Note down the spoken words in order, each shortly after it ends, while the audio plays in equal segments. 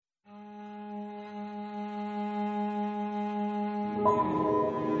Welcome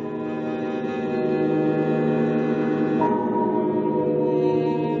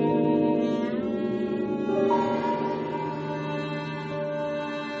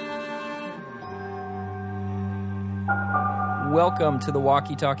to the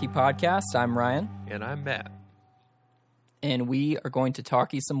Walkie Talkie Podcast. I'm Ryan. And I'm Matt. And we are going to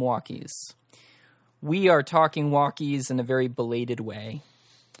talkie some walkies. We are talking walkies in a very belated way.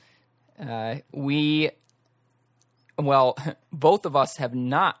 Both of us have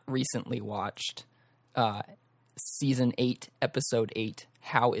not recently watched Season 8, Episode 8,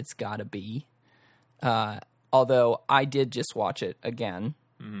 How It's Gotta Be. Although I did just watch it again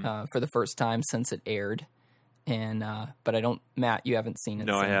for the first time since it aired. And but I don't, Matt, you haven't seen it.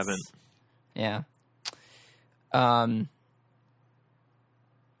 No, since. I haven't.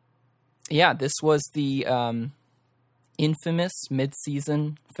 Yeah. This was the infamous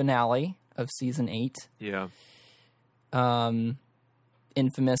mid-season finale of season 8. Yeah.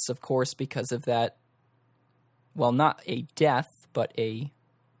 Infamous, of course, because of that. Well, not a death, but a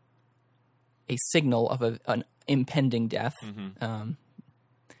signal of an impending death.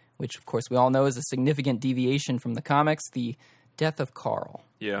 Which, of course, we all know is a significant deviation from the comics, the death of Carl.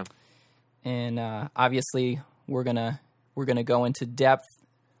 Yeah. And obviously, we're gonna go into depth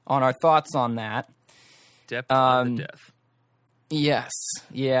on our thoughts on that. Depth on the death. Yes.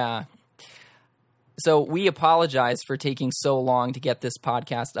 Yeah. So we apologize for taking so long to get this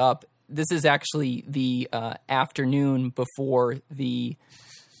podcast up. This is actually the afternoon before the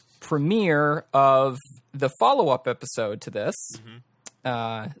premiere of the follow-up episode to this.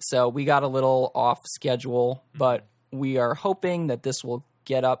 So we got a little off schedule, but we are hoping that this will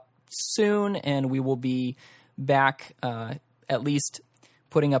get up soon, and we will be back at least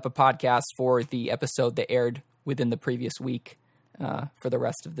putting up a podcast for the episode that aired within the previous week for the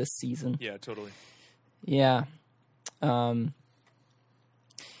rest of this season. Yeah, totally. Yeah.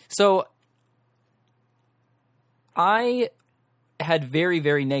 So I had very,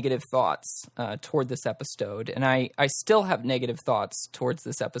 very negative thoughts toward this episode, and I still have negative thoughts towards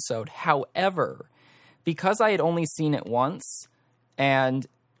this episode. However, because I had only seen it once, and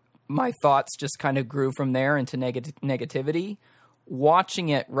my thoughts just kind of grew from there into negativity, watching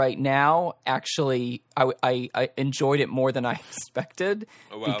it right now, actually, I enjoyed it more than I expected.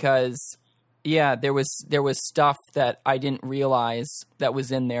 Oh, wow. Because, yeah, there was stuff that I didn't realize that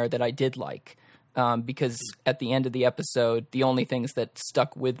was in there that I did like. Because at the end of the episode, the only things that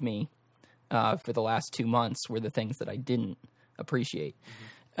stuck with me for the last 2 months were the things that I didn't appreciate.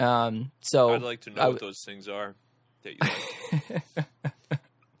 So I'd like to know what those things are that you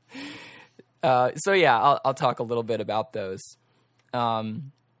like. So yeah, I'll talk a little bit about those. But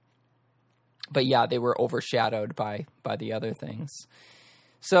yeah, they were overshadowed by the other things.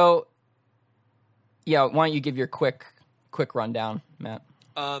 So yeah, why don't you give your quick rundown, Matt?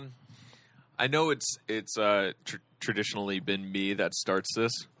 I know it's traditionally been me that starts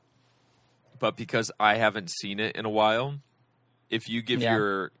this, but because I haven't seen it in a while, if you give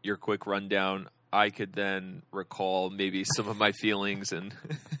your quick rundown, I could then recall maybe some of my feelings and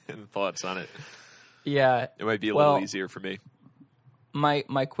thoughts on it. Yeah. It might be a little easier for me. My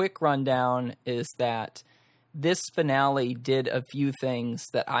quick rundown is that this finale did a few things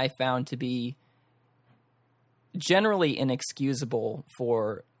that I found to be generally inexcusable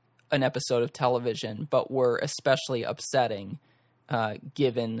for an episode of television, but were especially upsetting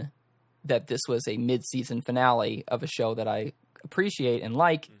given that this was a mid-season finale of a show that I appreciate and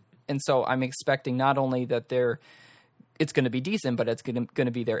like. And so I'm expecting not only that it's going to be decent, but it's going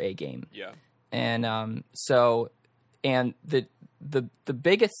to be their A game. Yeah. And the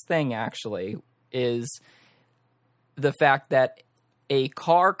biggest thing actually is the fact that a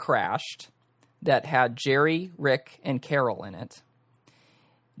car crashed that had Jerry, Rick, and Carol in it.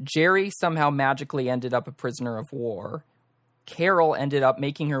 Jerry somehow magically ended up a prisoner of war. Carol ended up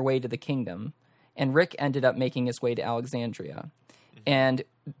making her way to the kingdom, and Rick ended up making his way to Alexandria. And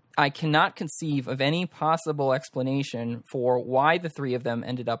I cannot conceive of any possible explanation for why the three of them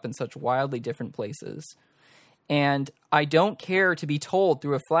ended up in such wildly different places. And I don't care to be told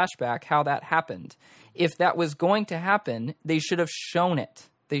through a flashback how that happened. If that was going to happen, they should have shown it.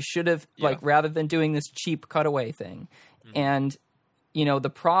 They should have, rather than doing this cheap cutaway thing. And you know, the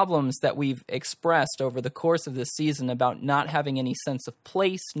problems that we've expressed over the course of this season about not having any sense of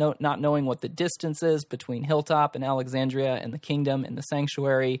place, not knowing what the distance is between Hilltop and Alexandria and the kingdom and the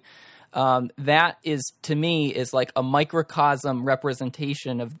sanctuary, that is, to me, is like a microcosm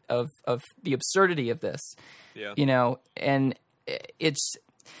representation of the absurdity of this. Yeah. You know, and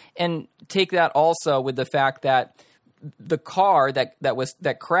take that also with the fact that the car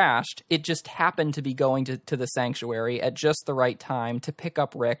that crashed, it just happened to be going to the sanctuary at just the right time to pick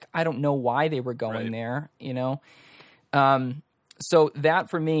up Rick. I don't know why they were going there, you know. So that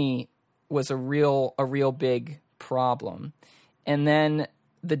for me was a real big problem. And then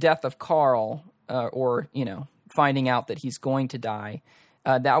the death of Carl, or you know, finding out that he's going to die,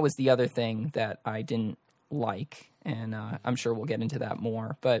 that was the other thing that I didn't like, and I'm sure we'll get into that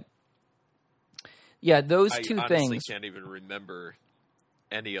more. But yeah, those two things. I honestly can't even remember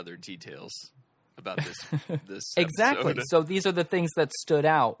any other details about this exactly. episode. So these are the things that stood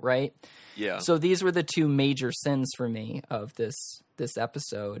out, right? Yeah. So these were the two major sins for me of this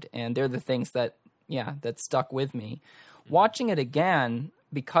episode, and they're the things that stuck with me. Mm-hmm. Watching it again,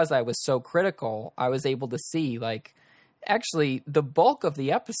 because I was so critical, I was able to see, like, actually the bulk of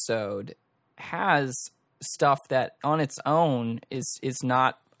the episode has stuff that on its own is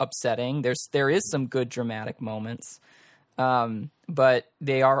not upsetting. There is some good dramatic moments, but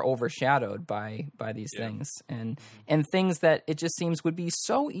they are overshadowed by these things and things that it just seems would be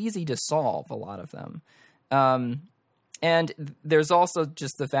so easy to solve, a lot of them. And there's also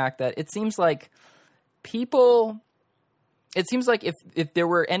just the fact that it seems like if there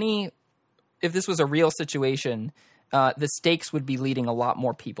were if this was a real situation, the stakes would be leading a lot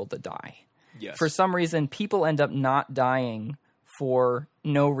more people to die. Yes. For some reason, people end up not dying for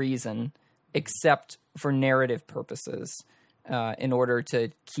no reason except for narrative purposes, in order to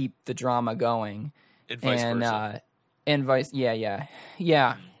keep the drama going. And vice versa.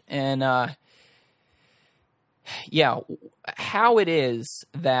 And how it is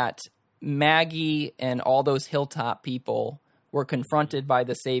that Maggie and all those hilltop people were confronted by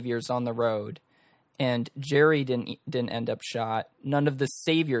the saviors on the road, and Jerry didn't end up shot. None of the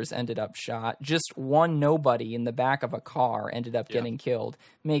saviors ended up shot. Just one nobody in the back of a car ended up getting killed.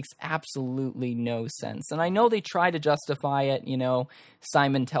 Makes absolutely no sense. And I know they try to justify it. You know,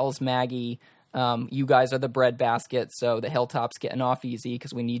 Simon tells Maggie, you guys are the breadbasket, so the hilltop's getting off easy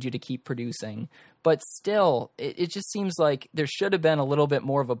because we need you to keep producing. But still, it just seems like there should have been a little bit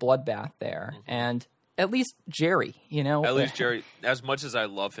more of a bloodbath there. Mm-hmm. And at least Jerry, you know. At least Jerry, as much as I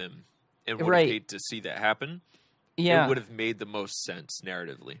love him and would have hated to see that happen, it would have made the most sense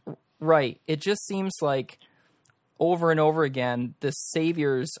narratively. Right. It just seems like over and over again, the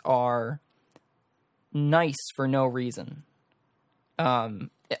saviors are nice for no reason. I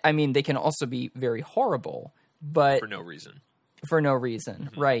mean, they can also be very horrible, but for no reason.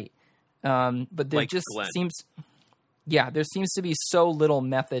 Mm-hmm. Right. But there just Glenn. there seems to be so little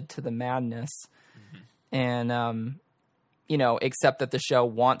method to the madness. Mm-hmm. And, you know, except that the show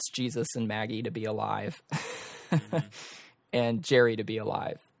wants Jesus and Maggie to be alive mm-hmm. and Jerry to be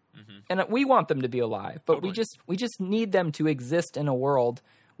alive. Mm-hmm. And we want them to be alive, but we just need them to exist in a world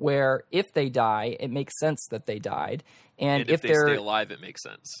where if they die, it makes sense that they died. And if they stay alive, it makes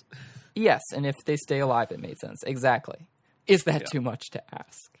sense. Yes, and if they stay alive, it makes sense. Exactly. Is that too much to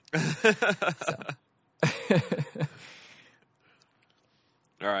ask?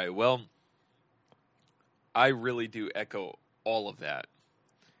 All right, well, I really do echo all of that.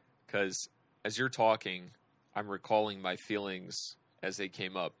 Because as you're talking, I'm recalling my feelings as they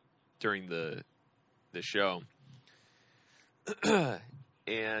came up during the show.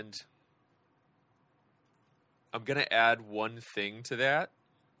 And I'm going to add one thing to that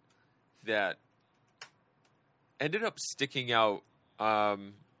ended up sticking out,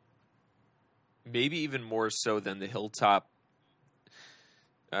 maybe even more so than the hilltop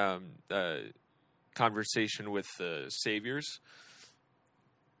conversation with the saviors.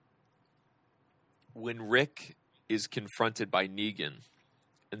 When Rick is confronted by Negan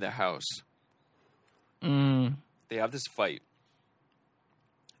in the house, they have this fight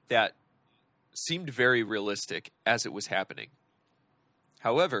that seemed very realistic as it was happening.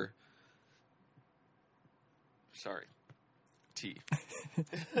 However, tea.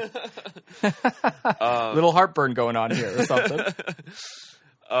 Little heartburn going on here or something.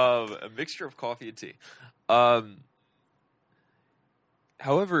 A mixture of coffee and tea.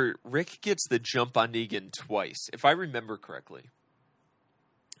 However, Rick gets the jump on Negan twice, if I remember correctly.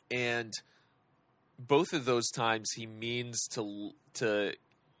 And both of those times he means to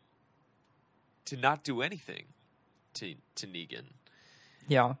not do anything to Negan.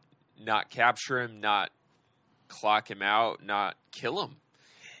 Yeah. Not capture him, not clock him out, not kill him.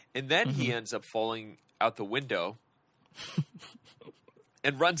 And then he ends up falling out the window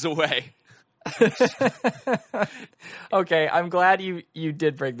and runs away. Okay, I'm glad you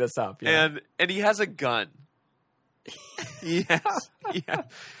did bring this up. Yeah. And he has a gun. Yes. Yeah.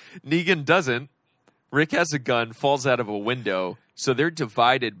 Negan doesn't. Rick has a gun, falls out of a window, so they're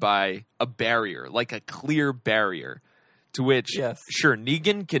divided by a barrier, like a clear barrier. To which, Yes. sure,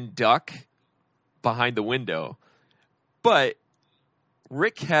 Negan can duck behind the window, but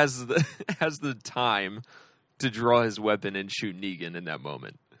Rick has the time to draw his weapon and shoot Negan in that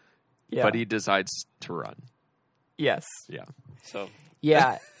moment. Yeah. But he decides to run. Yes. Yeah. So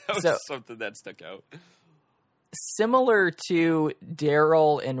Yeah. that was something that stuck out. Similar to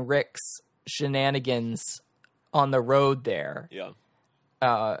Daryl and Rick's shenanigans on the road there,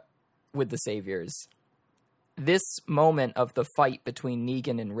 with the Saviors, this moment of the fight between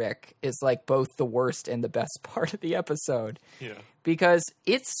Negan and Rick is like both the worst and the best part of the episode. Yeah. Because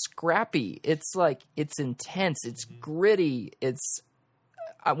it's scrappy. It's like, it's intense. It's gritty. It's,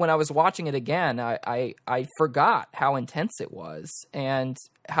 when I was watching it again, I forgot how intense it was and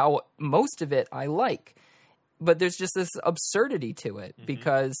how most of it I like. But there's just this absurdity to it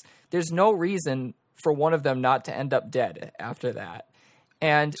because there's no reason for one of them not to end up dead after that.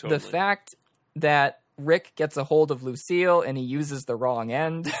 And the fact that Rick gets a hold of Lucille and he uses the wrong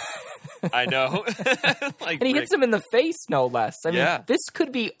end. I know. And he hits him in the face, no less. I mean, this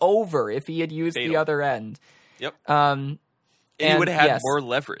could be over if he had used the other end. Yep. And he would have had more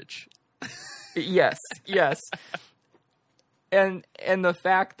leverage. Yes. And the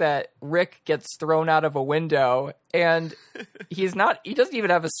fact that Rick gets thrown out of a window and he doesn't even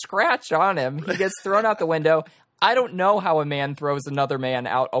have a scratch on him. He gets thrown out the window. I don't know how a man throws another man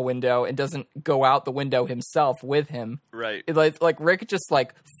out a window and doesn't go out the window himself with him. Right. Like Rick just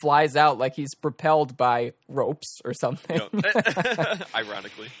like flies out like he's propelled by ropes or something.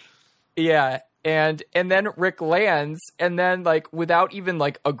 Ironically. Yeah. And then Rick lands and then like without even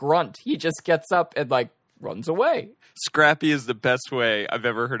like a grunt, he just gets up and like runs away. Scrappy is the best way I've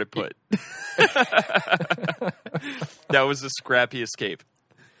ever heard it put. That was a scrappy escape.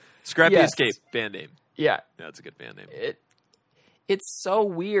 Scrappy Escape, band name. Yeah. That's a good band name. It's so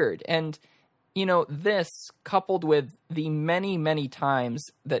weird. And, you know, this coupled with the many, many times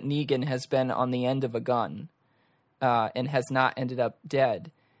that Negan has been on the end of a gun and has not ended up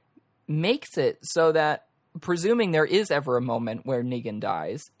dead makes it so that, presuming there is ever a moment where Negan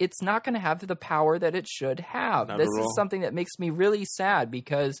dies, it's not going to have the power that it should have. This is something that makes me really sad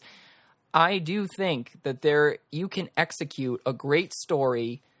because I do think that you can execute a great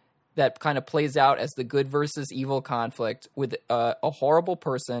story that kind of plays out as the good versus evil conflict with a horrible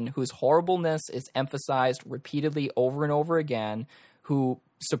person whose horribleness is emphasized repeatedly over and over again, who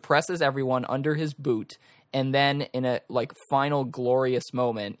suppresses everyone under his boot, and then in a like final glorious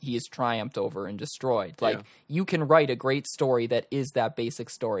moment, he is triumphed over and destroyed. Like you can write a great story that is that basic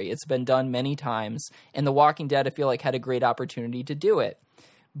story. It's been done many times, and The Walking Dead, I feel like, had a great opportunity to do it.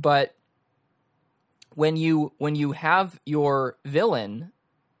 But when you have your villain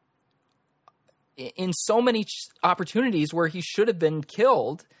in so many opportunities where he should have been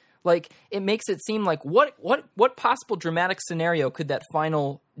killed, like it makes it seem like what possible dramatic scenario could that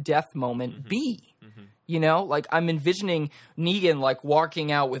final death moment be? You know, like I'm envisioning Negan like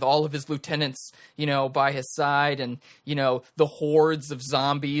walking out with all of his lieutenants, you know, by his side, and you know the hordes of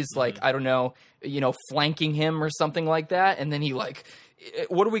zombies, like I don't know, you know, flanking him or something like that, and then he like,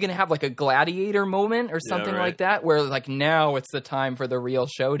 what are we going to have, like a gladiator moment or something like that, where like now it's the time for the real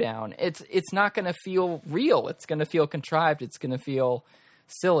showdown? It's not going to feel real. It's going to feel contrived. It's going to feel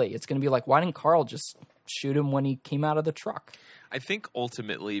silly. It's going to be like, why didn't Carl just shoot him when he came out of the truck? I think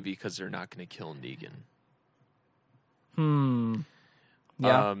ultimately because they're not going to kill Negan.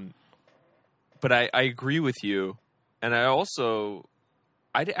 Yeah. But I agree with you. And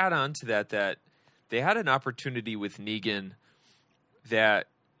I'd add on to that they had an opportunity with Negan that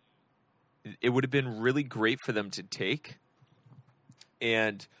it would have been really great for them to take.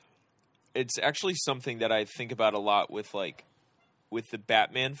 And it's actually something that I think about a lot with the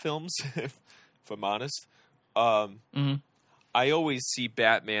Batman films, if I'm honest. I always see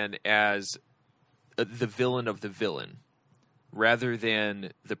Batman as the villain of the villain rather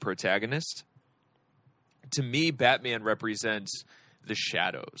than the protagonist. To me, Batman represents the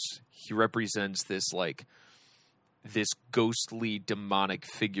shadows. He represents this ghostly demonic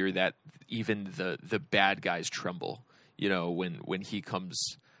figure that even the bad guys tremble, you know, when he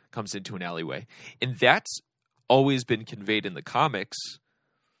comes into an alleyway. And that's always been conveyed in the comics.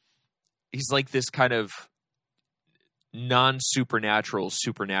 He's like this kind of non-supernatural,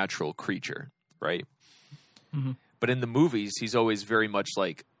 supernatural creature, right? But in the movies, he's always very much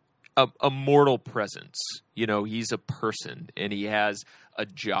like a mortal presence. You know, he's a person, and he has a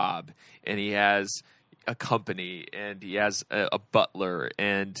job, and he has a company, and he has a butler,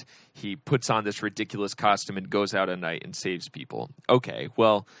 and he puts on this ridiculous costume and goes out at night and saves people. Okay,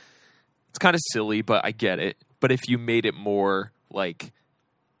 well, it's kind of silly, but I get it. But if you made it more like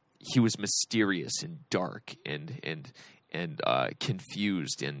he was mysterious and dark and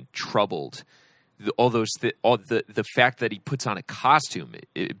confused and troubled. The fact that he puts on a costume,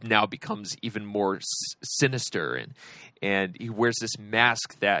 it now becomes even more sinister, and he wears this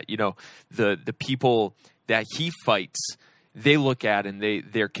mask that, you know, the people that he fights, they look at and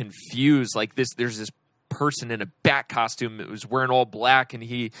they're confused. Like there's this person in a bat costume that was wearing all black, and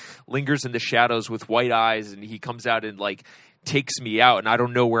he lingers in the shadows with white eyes, and he comes out and like takes me out, and I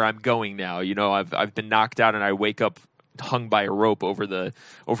don't know where I'm going now. You know, I've been knocked out, and I wake up hung by a rope over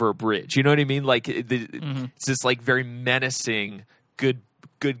a bridge. You know what I mean? Like it's this like very menacing good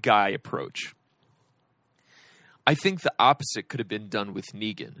guy approach. I think the opposite could have been done with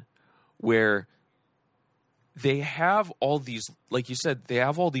Negan, where they have all these, like you said, they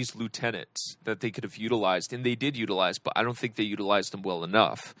have all these lieutenants that they could have utilized, and they did utilize, but I don't think they utilized them well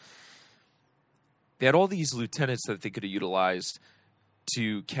enough. They had all these lieutenants that they could have utilized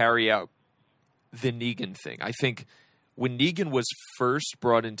to carry out the Negan thing. I think when Negan was first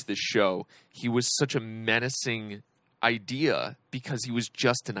brought into the show, he was such a menacing idea because he was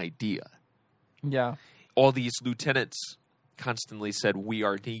just an idea. Yeah. All these lieutenants constantly said, "We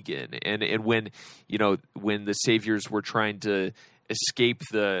are Negan." And when, you know, when the Saviors were trying to escape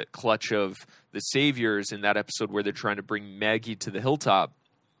the clutch of the Saviors in that episode where they're trying to bring Maggie to the hilltop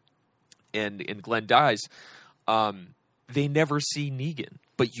and Glenn dies, they never see Negan,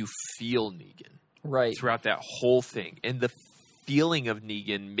 but you feel Negan. Right. Throughout that whole thing. And the feeling of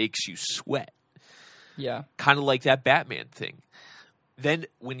Negan makes you sweat. Yeah. Kind of like that Batman thing. Then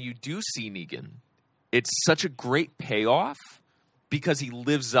when you do see Negan, it's such a great payoff because he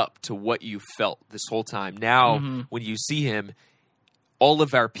lives up to what you felt this whole time. Now, when you see him, all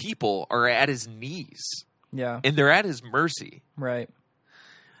of our people are at his knees. Yeah. And they're at his mercy. Right.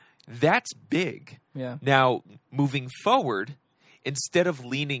 That's big. Yeah. Now, moving forward, instead of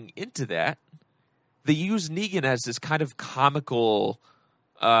leaning into that, they use Negan as this kind of comical,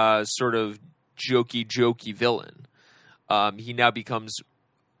 sort of jokey villain. He now becomes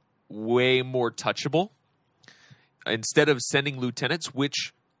way more touchable. Instead of sending lieutenants,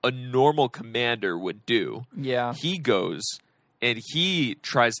 which a normal commander would do, yeah, he goes and he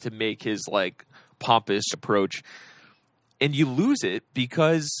tries to make his like pompous approach, and you lose it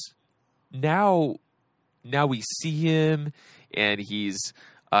because now we see him and he's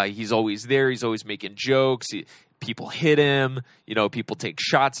always there. He's always making jokes. People hit him. You know, people take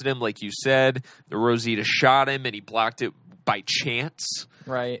shots at him. Like you said, the Rosita shot him and he blocked it by chance.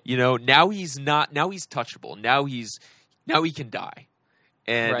 Right. You know, now he's not. Now he's touchable. Now he can die,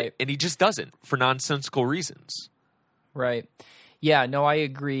 and he just doesn't for nonsensical reasons. Right. Yeah. No, I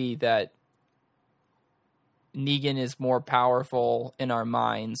agree that Negan is more powerful in our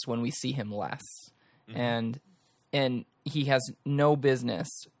minds when we see him less, and he has no business,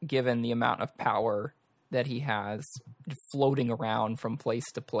 given the amount of power that he has, floating around from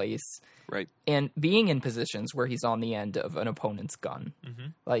place to place. Right. And being in positions where he's on the end of an opponent's gun.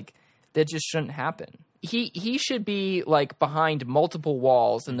 Like, that just shouldn't happen. He should be, like, behind multiple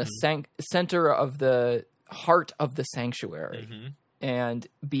walls in the center of the heart of the sanctuary. And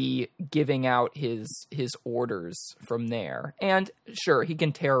be giving out his orders from there. And sure, he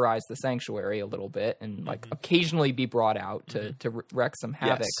can terrorize the sanctuary a little bit and like occasionally be brought out to wreak some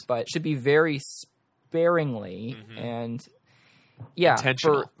havoc, but should be very sparingly and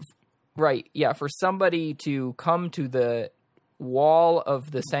intentional. For somebody to come to the wall of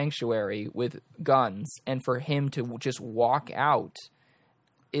the sanctuary with guns and for him to just walk out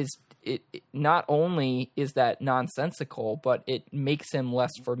is it not only is that nonsensical, but it makes him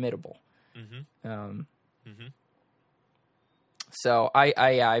less formidable. So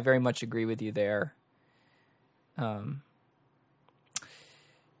I very much agree with you there.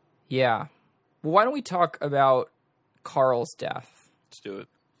 Yeah. Well, why don't we talk about Carl's death? Let's do it.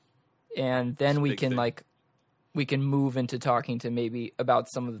 And then we can move into talking to maybe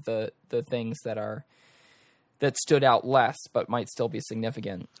about some of the things that stood out less, but might still be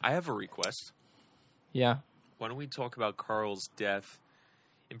significant. I have a request. Yeah. Why don't we talk about Carl's death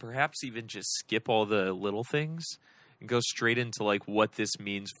and perhaps even just skip all the little things and go straight into like what this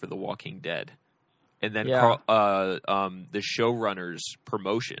means for The Walking Dead. And then the showrunner's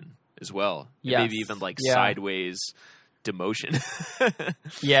promotion as well. Yes. Maybe even like sideways demotion.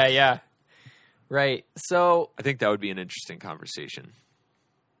 Yeah. Right. So I think that would be an interesting conversation.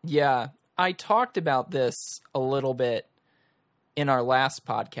 Yeah. I talked about this a little bit in our last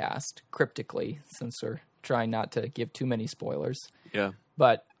podcast, cryptically, since we're trying not to give too many spoilers. Yeah.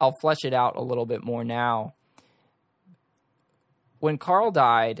 But I'll flesh it out a little bit more now. When Carl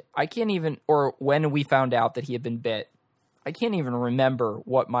died, when we found out that he had been bit, I can't even remember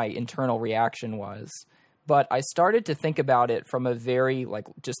what my internal reaction was. but I started to think about it from a very like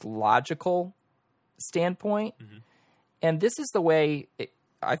just logical standpoint. Mm-hmm. And this is the way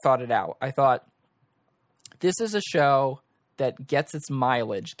I thought it out. I thought, this is a show that gets its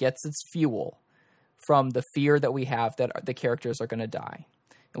mileage, gets its fuel from the fear that we have that the characters are going to die.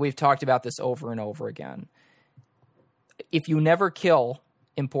 And we've talked about this over and over again. If you never kill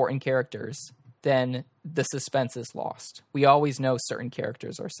important characters, then the suspense is lost. We always know certain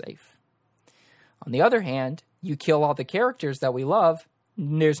characters are safe. On the other hand, you kill all the characters that we love,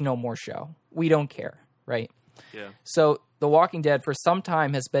 there's no more show. We don't care, right? Yeah. So The Walking Dead for some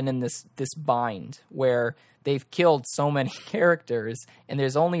time has been in this bind where they've killed so many characters and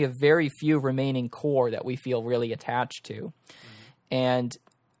there's only a very few remaining core that we feel really attached to. Mm-hmm. And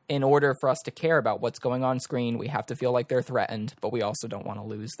in order for us to care about what's going on screen, we have to feel like they're threatened, but we also don't want to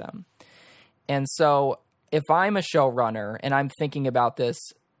lose them. And so if I'm a showrunner and I'm thinking about this,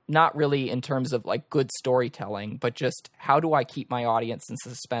 not really in terms of like good storytelling, but just how do I keep my audience in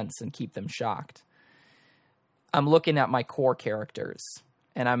suspense and keep them shocked? I'm looking at my core characters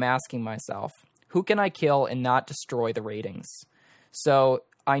and I'm asking myself, who can I kill and not destroy the ratings? So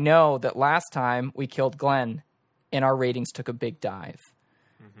I know that last time we killed Glenn and our ratings took a big dive,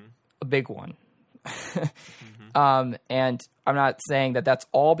 a big one. And I'm not saying that that's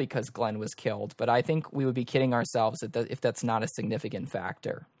all because Glenn was killed, but I think we would be kidding ourselves if that's not a significant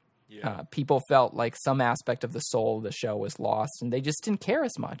factor. Yeah. People felt like some aspect of the soul of the show was lost and they just didn't care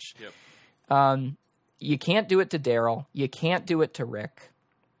as much. Yep. You can't do it to Daryl. You can't do it to Rick.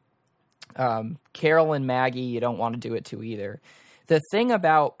 Carol and Maggie, you don't want to do it to either. The thing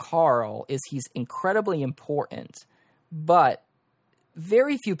about Carl is he's incredibly important, but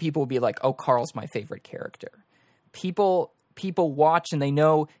very few people will be like, oh, Carl's my favorite character. People watch and they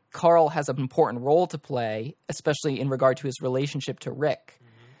know Carl has an important role to play, especially in regard to his relationship to Rick.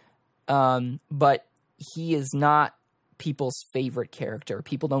 Mm-hmm. But he is not people's favorite character.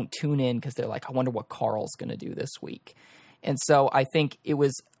 People don't tune in because they're like, I wonder what Carl's going to do this week. And so I think it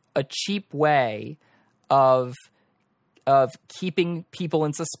was a cheap way of keeping people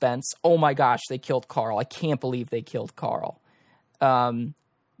in suspense. Oh my gosh, they killed Carl. I can't believe they killed Carl.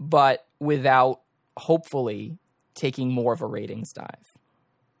 But without hopefully taking more of a ratings dive.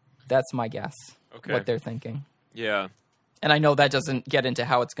 That's my guess. Okay. What they're thinking. Yeah. And I know that doesn't get into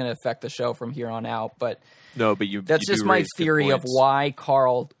how it's going to affect the show from here on out, but no, but that's you just my theory of why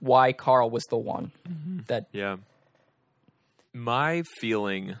Carl was the one. Mm-hmm. That yeah. My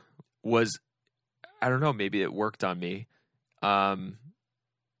feeling was, I don't know, maybe it worked on me.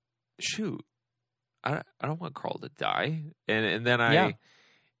 Shoot, I don't want Carl to die, and then I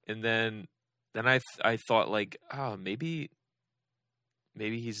thought like, oh, maybe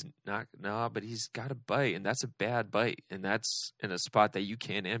he's not, no, but he's got a bite, and that's a bad bite, and that's in a spot that you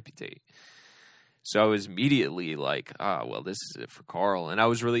can't amputate. So I was immediately like, well, this is it for Carl, and I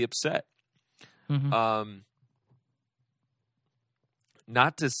was really upset. Mm-hmm.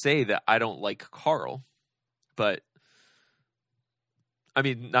 Not to say that I don't like Carl, but I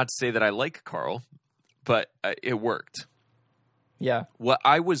mean, not to say that I like Carl, but it worked. Yeah. What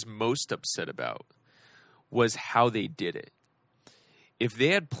I was most upset about was how they did it. If they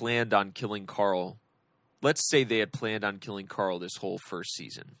had planned on killing Carl, let's say they had planned on killing Carl this whole first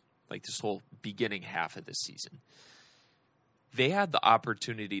season, like this whole beginning half of this season, they had the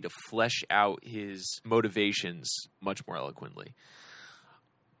opportunity to flesh out his motivations much more eloquently.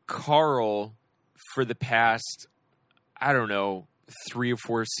 Carl, for the past, I don't know, 3 or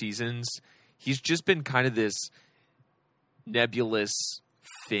 4 seasons, he's just been kind of this nebulous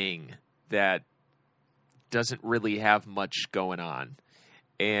thing that doesn't really have much going on.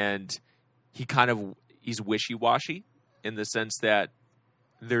 And he's wishy-washy in the sense that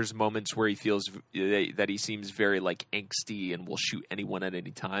there's moments where he feels that he seems very like angsty and will shoot anyone at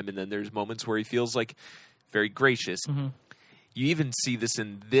any time. And then there's moments where he feels like very gracious. Mm-hmm. You even see this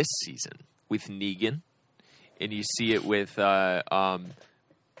in this season with Negan, and you see it with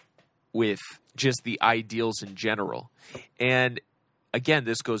just the ideals in general. And again,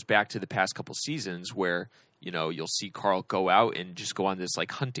 this goes back to the past couple seasons where, you know, you'll see Carl go out and just go on this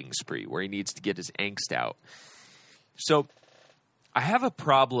like hunting spree where he needs to get his angst out. So I have a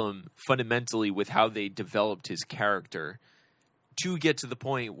problem fundamentally with how they developed his character to get to the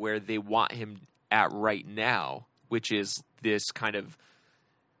point where they want him at right now, which is this kind of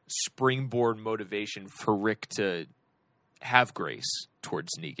springboard motivation for Rick to have grace towards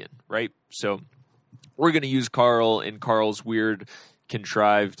Negan, right? So we're going to use Carl and Carl's weird,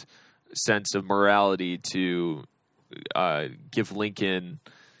 contrived sense of morality to give Lincoln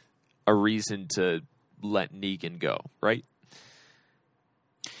a reason to let Negan go, right?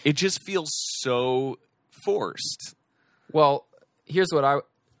 It just feels so forced. Well, here's what I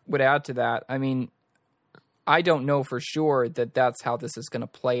would add to that. I mean, I don't know for sure that that's how this is going to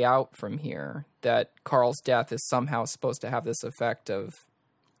play out from here, that Carl's death is somehow supposed to have this effect of...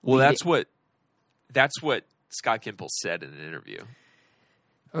 Well, that's what Scott Gimple said in an interview.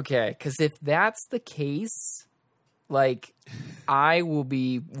 Okay, because if that's the case, like, I will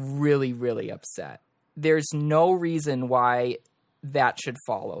be really, really upset. There's no reason why that should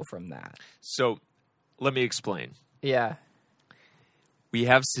follow from that. So, let me explain. Yeah. We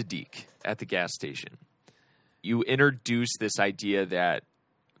have Siddiq at the gas station. You introduce this idea that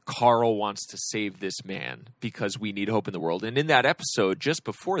Carl wants to save this man because we need hope in the world. And in that episode, just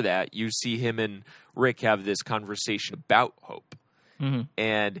before that, you see him and Rick have this conversation about hope. Mm-hmm.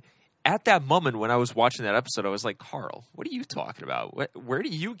 And at that moment when I was watching that episode, I was like, Carl, what are you talking about? Where do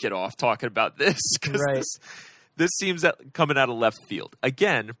you get off talking about this? Because right. this seems coming out of left field.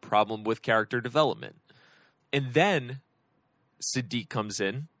 Again, problem with character development. And then Siddiq comes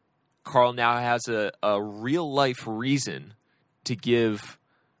in. Carl now has a real-life reason to give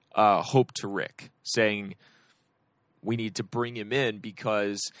hope to Rick, saying we need to bring him in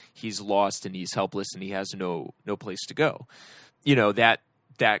because he's lost and he's helpless and he has no place to go. You know, that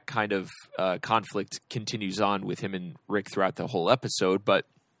kind of conflict continues on with him and Rick throughout the whole episode, but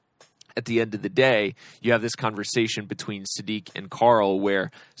at the end of the day, you have this conversation between Siddiq and Carl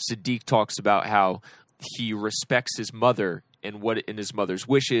where Siddiq talks about how he respects his mother and his mother's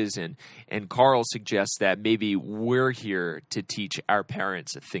wishes, and Carl suggests that maybe we're here to teach our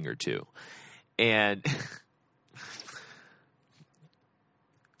parents a thing or two. And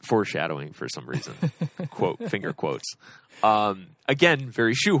foreshadowing for some reason. Quote, finger quotes. Again,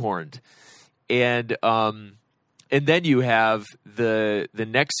 very shoehorned. And then you have the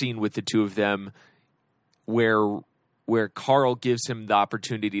next scene with the two of them where Carl gives him the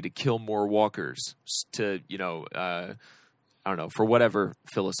opportunity to kill more walkers to, I don't know, for whatever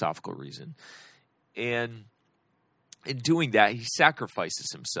philosophical reason. And in doing that, he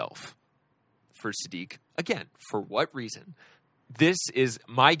sacrifices himself for Siddiq. Again, for what reason? This is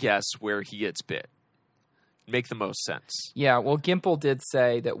my guess where he gets bit. Make the most sense. Yeah, well, Gimple did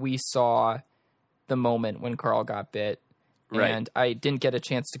say that we saw the moment when Carl got bit. Right. And I didn't get a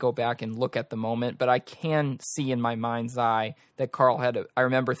chance to go back and look at the moment, but I can see in my mind's eye that Carl I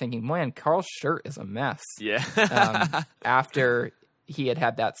remember thinking, man, Carl's shirt is a mess. Yeah. After he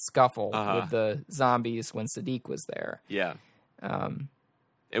had that scuffle with the zombies when Siddiq was there. Yeah. And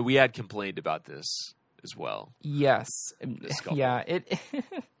we had complained about this as well. Yes. Yeah.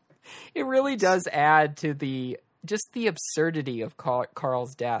 It really does add to the absurdity of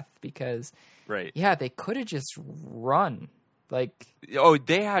Carl's death because, right. Yeah, they could have just run.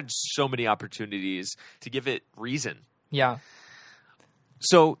 They had so many opportunities to give it reason. Yeah.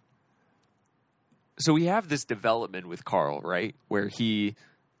 So we have this development with Carl, right? Where he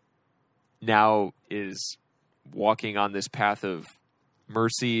now is walking on this path of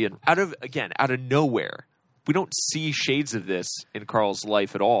mercy and out of nowhere. We don't see shades of this in Carl's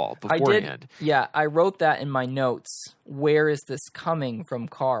life at all beforehand. I wrote that in my notes. Where is this coming from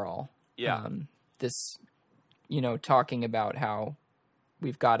Carl? Yeah. This, talking about how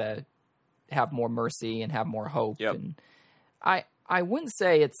we've got to have more mercy and have more hope. Yep. And I wouldn't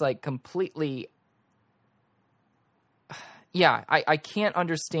say it's like completely. Yeah, I can't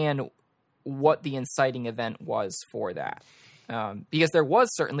understand what the inciting event was for that. Because there was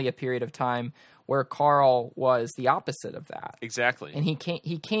certainly a period of time where Carl was the opposite of that. Exactly. And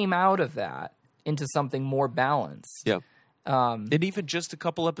he came out of that into something more balanced. Yep. And even just a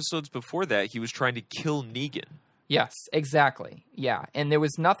couple episodes before that, he was trying to kill Negan. Yes, exactly. Yeah. And there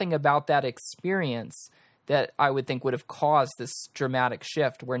was nothing about that experience that I would think would have caused this dramatic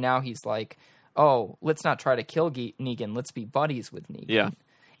shift where now he's like, oh, let's not try to kill Negan. Let's be buddies with Negan. Yeah.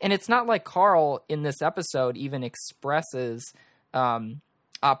 And it's not like Carl in this episode even expresses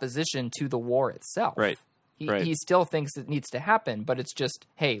opposition to the war itself. Right. He still thinks it needs to happen, but it's just,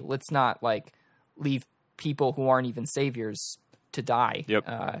 hey, let's not leave people who aren't even saviors to die.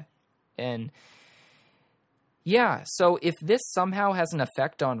 Yep. And yeah, so if this somehow has an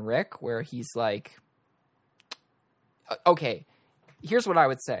effect on Rick where he's like, okay, here's what I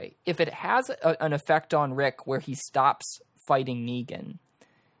would say. If it has an effect on Rick where he stops fighting Negan,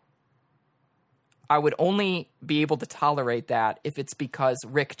 I would only be able to tolerate that if it's because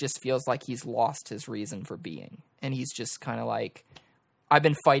Rick just feels like he's lost his reason for being. And he's just kind of like, I've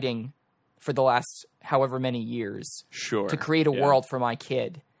been fighting for the last however many years to create a world for my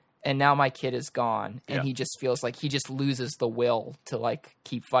kid. And now my kid is gone. And he just feels like he just loses the will to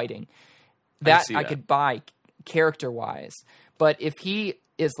keep fighting. That I could buy character-wise. But if he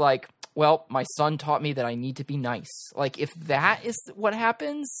is like, well, my son taught me that I need to be nice. Like, if that is what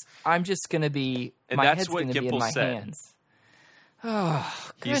happens, I'm just going to be, And my that's head's what going to be in Gimple my said. hands.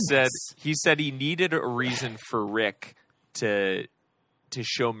 Oh, He goodness. said he needed a reason for Rick to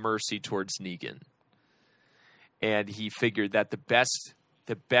show mercy towards Negan, and he figured that the best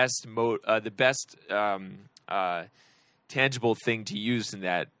tangible thing to use in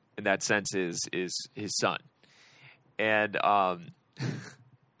that sense is his son. And oh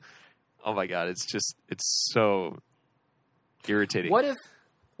my god, it's so irritating.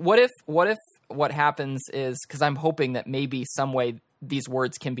 What happens is, because I'm hoping that maybe some way these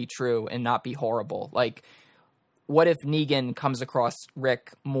words can be true and not be horrible. Like, what if Negan comes across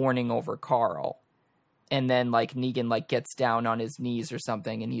Rick mourning over Carl, and then like Negan like gets down on his knees or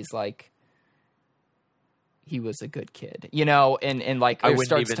something, and he's like, he was a good kid, and like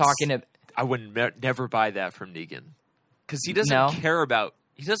starts talking to. I would never buy that from Negan, because he doesn't care about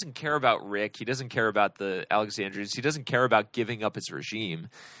Rick. He doesn't care about the Alexandrians. He doesn't care about giving up his regime.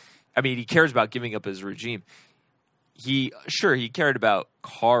 I mean, he cares about giving up his regime. He cared about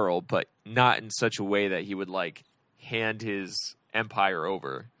Carl, but not in such a way that he would like hand his empire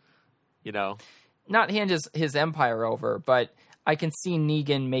over, Not hand his empire over, but I can see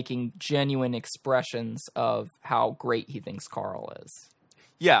Negan making genuine expressions of how great he thinks Carl is.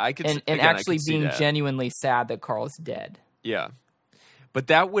 Yeah, I could, and actually being genuinely sad that Carl is dead. Yeah, but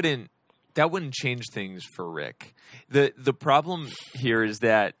that wouldn't change things for Rick. The problem here is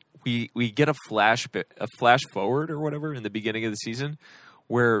that we get a flash forward or whatever in the beginning of the season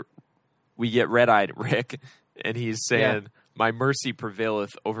where we get red-eyed Rick, and he's saying, "My mercy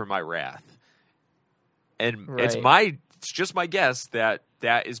prevaileth over my wrath," and right. It's just my guess that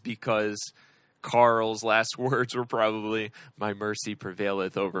is because Carl's last words were probably, "My mercy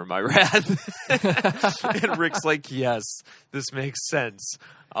prevaileth over my wrath." And Rick's like, "Yes, this makes sense.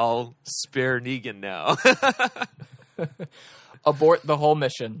 I'll spare Negan now." Abort the whole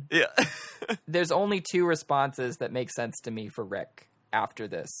mission. Yeah. There's only two responses that make sense to me for Rick after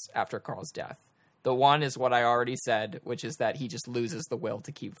Carl's death. The one is what I already said, which is that he just loses the will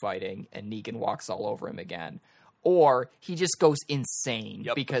to keep fighting and Negan walks all over him again. Or he just goes insane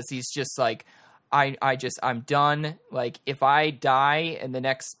because he's just like, I'm done. Like, if I die in the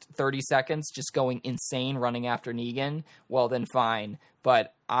next 30 seconds just going insane running after Negan, well, then fine.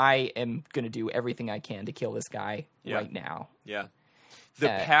 But I am going to do everything I can to kill this guy right now. Yeah. The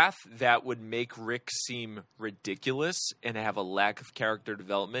path that would make Rick seem ridiculous and have a lack of character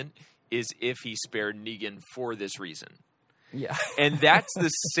development is if he spared Negan for this reason. Yeah. And that's the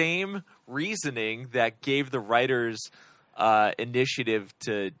same reasoning that gave the writers initiative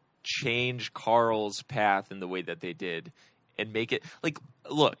to change Carl's path in the way that they did and make it like,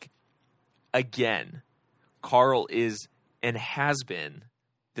 look, again, Carl is and has been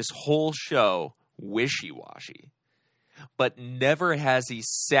this whole show wishy-washy, but never has he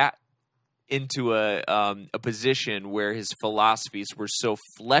sat into a position where his philosophies were so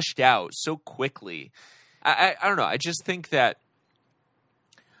fleshed out so quickly. I don't know. I just think that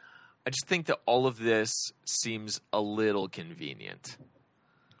all of this seems a little convenient.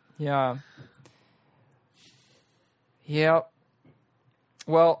 Yeah. Yeah.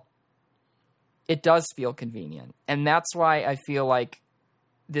 Well, it does feel convenient. And that's why I feel like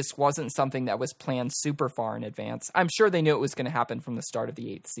this wasn't something that was planned super far in advance. I'm sure they knew it was going to happen from the start of the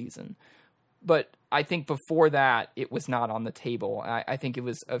 8th season. But I think before that, it was not on the table. I think it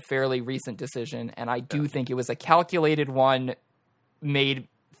was a fairly recent decision. And I do think it was a calculated one made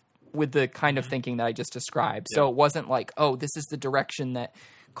with the kind of thinking that I just described. So it wasn't like, oh, this is the direction that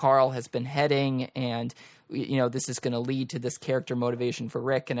Carl has been heading, and this is going to lead to this character motivation for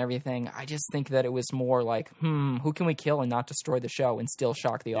Rick and everything. I just think that it was more like, who can we kill and not destroy the show and still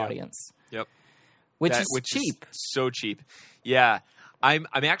shock the audience? Yep. Which is cheap. So cheap. Yeah. I'm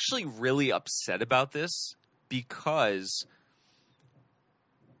actually really upset about this because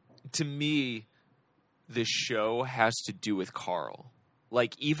to me the show has to do with Carl.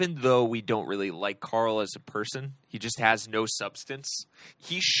 Like, even though we don't really like Carl as a person, he just has no substance.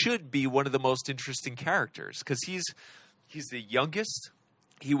 He should be one of the most interesting characters because he's the youngest.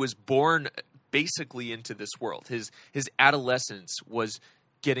 He was born basically into this world. His adolescence was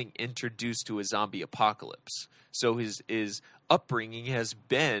getting introduced to a zombie apocalypse. So his upbringing has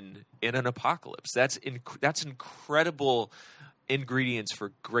been in an apocalypse. That's incredible ingredients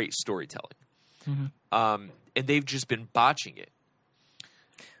for great storytelling. Mm-hmm. And they've just been botching it.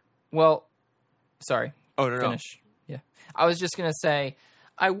 Well, sorry. Oh, no. Finish. Yeah. I was just going to say,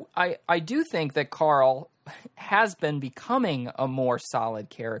 I do think that Carl has been becoming a more solid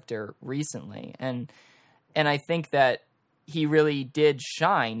character recently. And I think that he really did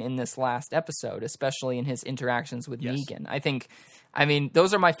shine in this last episode, especially in his interactions with Yes. Negan. I mean,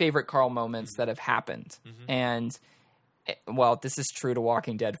 those are my favorite Carl moments that have happened. And, well, this is true to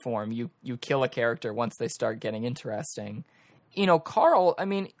Walking Dead form. You kill a character once they start getting interesting. You know, Carl, I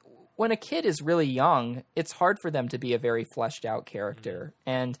mean, when a kid is really young, it's hard for them to be a very fleshed out character.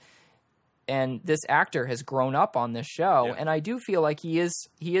 And this actor has grown up on this show, Yeah. and I do feel like he is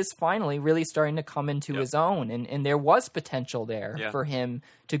finally really starting to come into his own, and there was potential there for him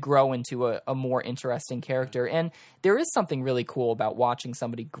to grow into a more interesting character. And there is something really cool about watching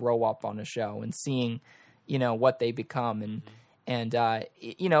somebody grow up on a show and seeing, you know, what they become. And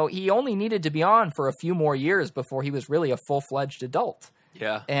you know, he only needed to be on for a few more years before he was really a full-fledged adult.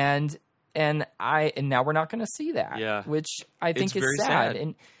 Yeah. And now we're not going to see that, Yeah. which I think It's is very sad.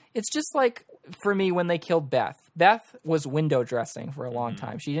 And it's just like, for me, when they killed Beth. Beth was window dressing for a long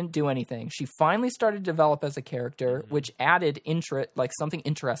time. She didn't do anything. She finally started to develop as a character, which added something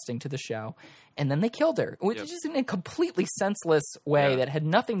interesting to the show. And then they killed her, which is just in a completely senseless way that had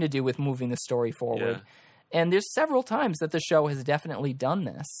nothing to do with moving the story forward. Yeah. And there's several times that the show has definitely done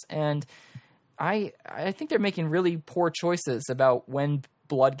this. And I think they're making really poor choices about when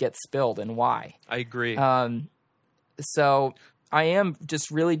blood gets spilled and why. I agree. So I am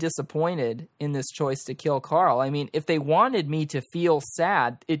just really disappointed in this choice to kill Carl. I mean, if they wanted me to feel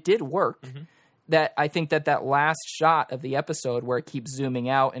sad, it did work. That I think that last shot of the episode where it keeps zooming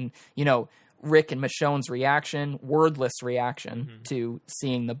out and, you know, Rick and Michonne's reaction, wordless reaction to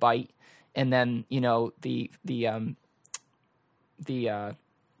seeing the bite, and then, you know, the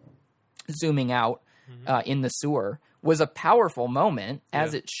zooming out in the sewer was a powerful moment,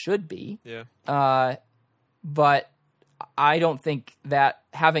 as it should be. Yeah. But I don't think that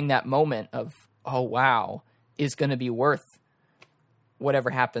having that moment of, oh, wow, is going to be worth whatever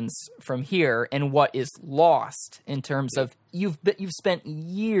happens from here, and what is lost in terms of you've spent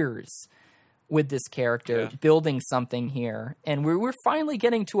years with this character building something here, and we were finally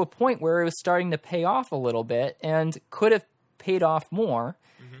getting to a point where it was starting to pay off a little bit and could have paid off more,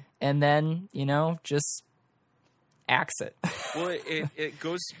 and then, you know, just axe it. Well, it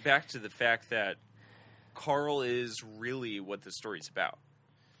goes back to the fact that Carl is really what the story's about.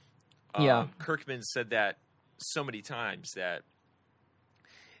 Kirkman said that so many times that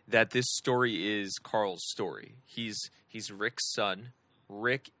this story is Carl's story. He's Rick's son.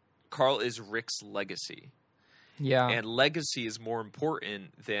 Carl is Rick's legacy. Yeah. And legacy is more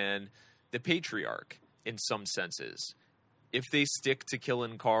important than the patriarch in some senses. If they stick to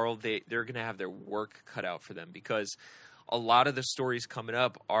killing Carl, they're going to have their work cut out for them, because a lot of the stories coming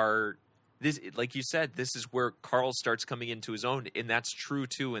up are this, like you said, this is where Carl starts coming into his own, and that's true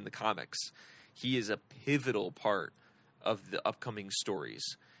too in the comics. He is a pivotal part of the upcoming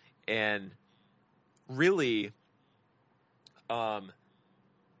stories, and really,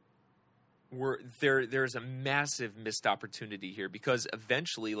 there's a massive missed opportunity here, because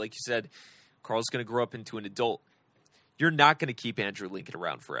eventually, like you said, Carl's going to grow up into an adult. You're not going to keep Andrew Lincoln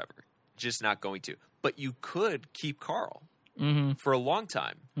around forever. Just not going to. But you could keep Carl for a long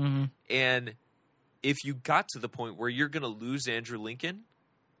time. And if you got to the point where you're going to lose Andrew Lincoln,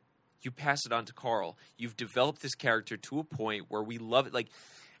 you pass it on to Carl. You've developed this character to a point where we love it. Like,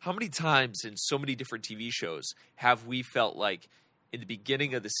 how many times in so many different TV shows have we felt like in the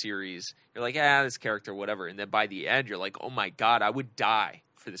beginning of the series, you're like, this character, whatever. And then by the end, you're like, oh my God, I would die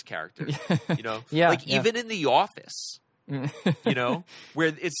for this character. You know? Even in The Office, you know,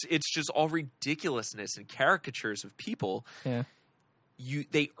 where it's just all ridiculousness and caricatures of people.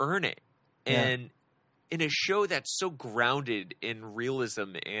 They earn it. And in a show that's so grounded in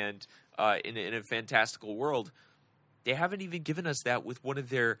realism and in a fantastical world, they haven't even given us that with one of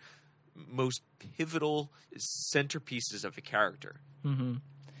their most pivotal centerpieces of a character.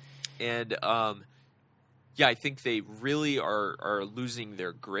 And I think they really are losing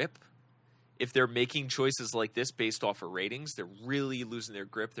their grip. If they're making choices like this based off of ratings, they're really losing their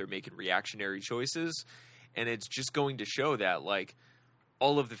grip. They're making reactionary choices, and it's just going to show that, like,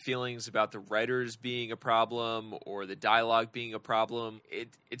 all of the feelings about the writers being a problem or the dialogue being a problem,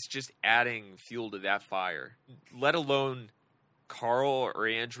 it's just adding fuel to that fire. Let alone Carl or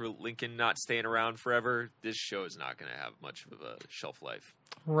Andrew Lincoln not staying around forever, this show is not going to have much of a shelf life.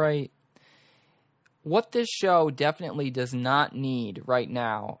 Right. What this show definitely does not need right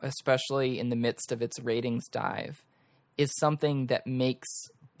now, especially in the midst of its ratings dive, is something that makes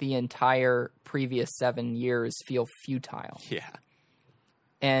the entire previous 7 years feel futile. Yeah.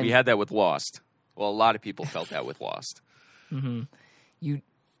 And we had that with Lost. Well, a lot of people felt that with Lost.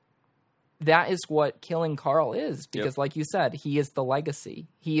 that is what killing Carl is, because like you said, he is the legacy.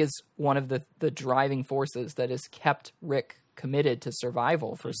 He is one of the driving forces that has kept Rick committed to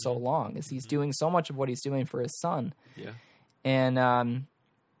survival for so long, is he's doing so much of what he's doing for his son. Yeah. And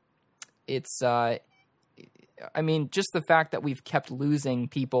it's I mean, just the fact that we've kept losing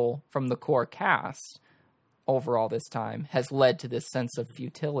people from the core cast over all this time has led to this sense of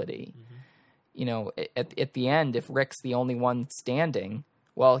futility. You know, at the end, if Rick's the only one standing,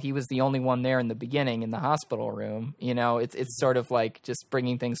 well, he was the only one there in the beginning in the hospital room. You know, it's sort of like just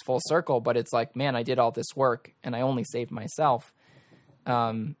bringing things full circle, but it's like, man, I did all this work and I only saved myself.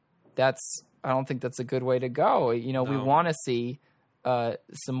 I don't think that's a good way to go. You know, we want to see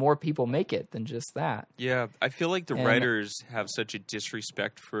some more people make it than just that. Yeah, I feel like the writers have such a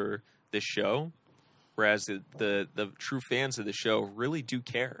disrespect for the show, whereas the true fans of the show really do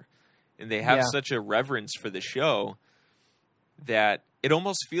care. And they have such a reverence for the show that it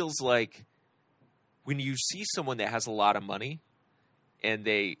almost feels like when you see someone that has a lot of money and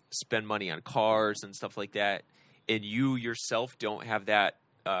they spend money on cars and stuff like that, and you yourself don't have that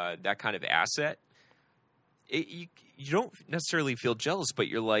kind of asset, you don't necessarily feel jealous, but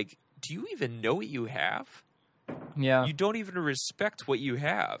you're like, do you even know what you have? Yeah. You don't even respect what you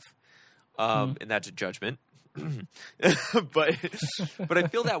have. And that's a judgment. but I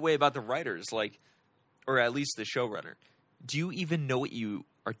feel that way about the writers, like, or at least the showrunner. Do you even know what you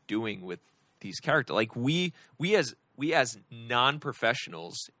are doing with these characters? Like we as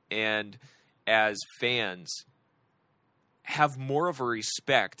non-professionals and as fans have more of a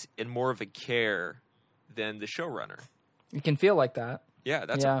respect and more of a care than the showrunner. It can feel like that. Yeah,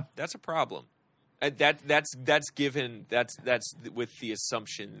 that's a problem. That's with the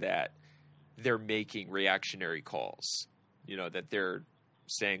assumption that they're making reactionary calls. You know, that they're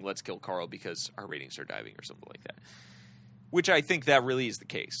saying, let's kill Carl because our ratings are diving or something like that. Which I think that really is the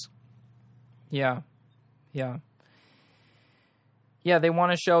case. Yeah. Yeah. Yeah, they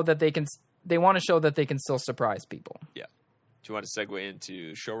want to show that they can still surprise people. Yeah. Do you want to segue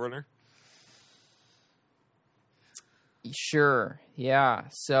into showrunner? Sure. Yeah.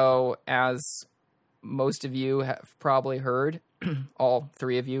 So as most of you have probably heard, all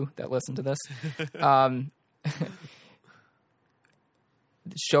three of you that listen to this, the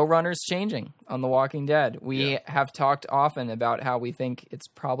showrunner's changing on The Walking Dead. We have talked often about how we think it's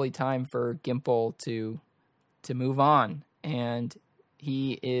probably time for Gimple to move on, and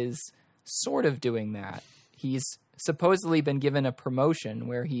he is sort of doing that. He's supposedly been given a promotion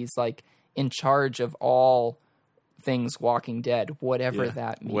where he's like in charge of all things Walking Dead, whatever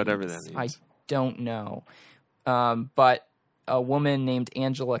that means. Whatever that means. I don't know. But a woman named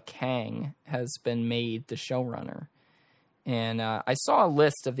Angela Kang has been made the showrunner. And I saw a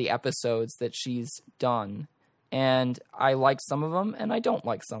list of the episodes that she's done, and I like some of them, and I don't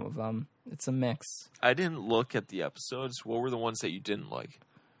like some of them. It's a mix. I didn't look at the episodes. What were the ones that you didn't like?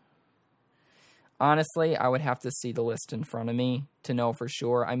 Honestly, I would have to see the list in front of me to know for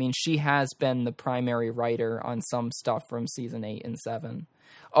sure. I mean, she has been the primary writer on some stuff from season 8 and 7.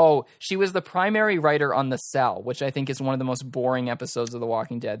 Oh, she was the primary writer on The Cell, which I think is one of the most boring episodes of The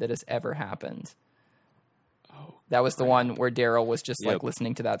Walking Dead that has ever happened. That was the one where Daryl was just like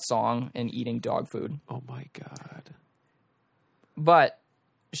listening to that song and eating dog food. Oh my God. But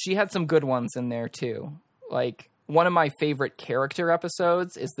she had some good ones in there too. Like one of my favorite character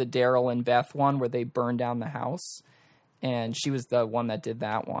episodes is the Daryl and Beth one where they burn down the house. And she was the one that did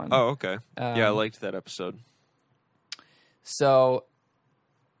that one. Oh, okay. Yeah, I liked that episode. So,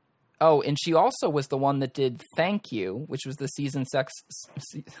 and she also was the one that did Thank You, which was the season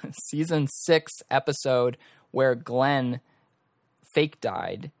 6 episode where Glenn fake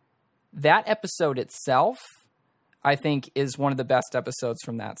died. That episode itself, I think, is one of the best episodes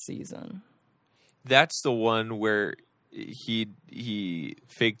from that season. That's the one where he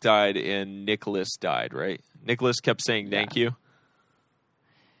fake died and Nicholas died, right? Nicholas kept saying thank you.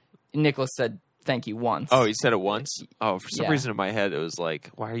 Nicholas said thank you once. Oh, he said it once? Oh, for some reason in my head it was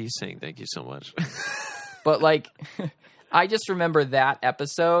like, why are you saying thank you so much? But like I just remember that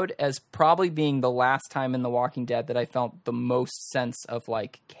episode as probably being the last time in The Walking Dead that I felt the most sense of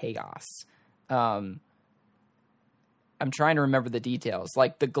like chaos. I'm trying to remember the details.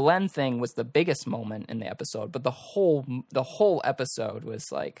 Like the Glenn thing was the biggest moment in the episode, but the whole episode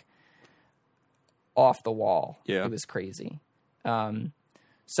was like off the wall. Yeah. It was crazy.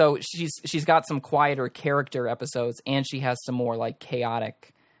 So she's got some quieter character episodes, and she has some more like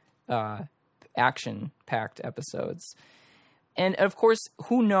chaotic, action-packed episodes. And of course,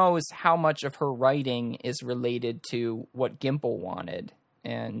 who knows how much of her writing is related to what Gimple wanted.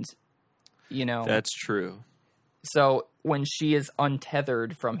 And, you know. That's true. So when she is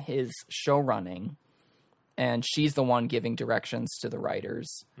untethered from his show running and she's the one giving directions to the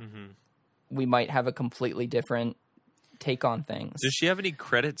writers, we might have a completely different take on things. Does she have any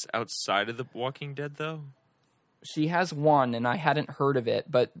credits outside of The Walking Dead, though? She has one, and I hadn't heard of it,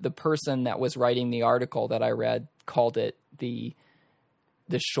 but the person that was writing the article that I read called it the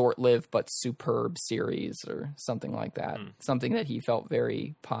short-lived but superb series or something like that. Something that he felt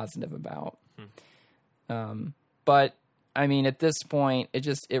very positive about. But I mean, at this point,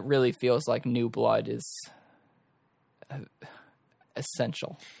 it really feels like new blood is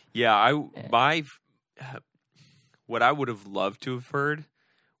essential. Yeah, what I would have loved to have heard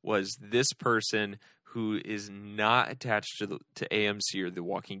was this person who is not attached to AMC or The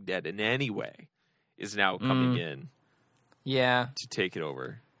Walking Dead in any way is now coming in. Yeah, to take it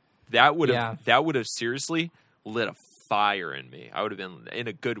over. That would have seriously lit a fire in me. I would have been in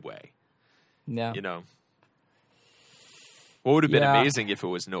a good way. Yeah, you know. What would have been amazing if it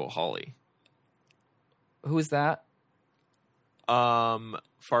was Noah Hawley? Who's that?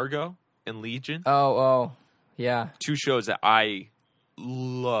 Fargo and Legion. Oh, yeah. 2 shows that I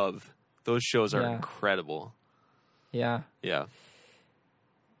love. Those shows are incredible. Yeah. Yeah.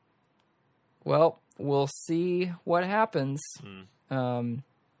 Well, we'll see what happens.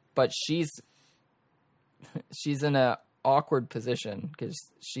 But she's in a awkward position because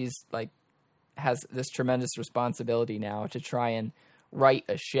she's like has this tremendous responsibility now to try and right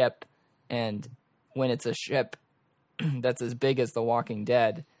a ship, and when it's a ship that's as big as The Walking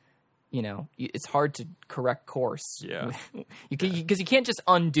Dead, you know, it's hard to correct course. Yeah, because you can't just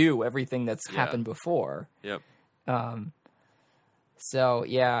undo everything that's happened before. Yep. So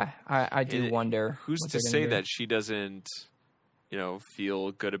yeah, I do wonder. Who's to say that she doesn't,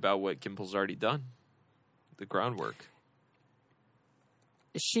 feel good about what Gimple's already done, the groundwork?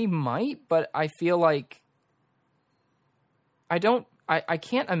 She might, but I feel like I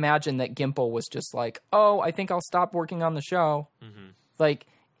can't imagine that Gimple was just like, oh, I think I'll stop working on the show. Mm-hmm. Like,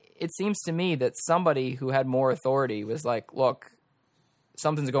 it seems to me that somebody who had more authority was like, look,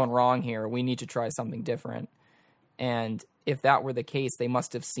 something's going wrong here. We need to try something different. And if that were the case, they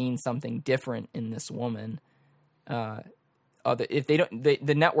must have seen something different in this woman. If they don't,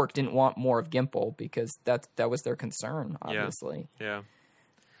 the network didn't want more of Gimple because that was their concern, obviously. Yeah.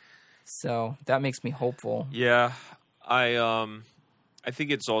 So that makes me hopeful. Yeah, I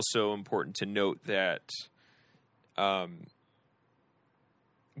think it's also important to note that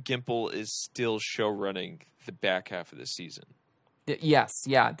Gimple is still show running the back half of the season. Yes,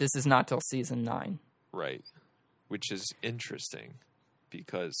 yeah. This is not till season 9. Right. Which is interesting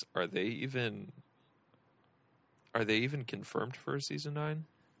because are they even confirmed for season 9?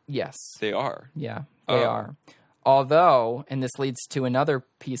 Yes. They are. Yeah, they are. Although, and this leads to another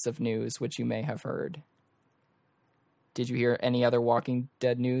piece of news which you may have heard. Did you hear any other Walking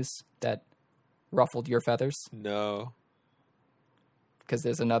Dead news that ruffled your feathers? No. Because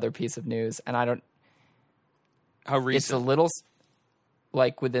there's another piece of news, and I don't... How recent? It's a little,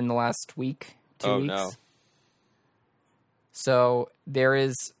 like, within the last week, 2 weeks. No. So there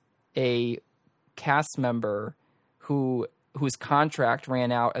is a cast member whose contract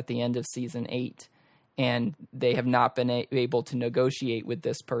ran out at the end of season 8, and they have not been able to negotiate with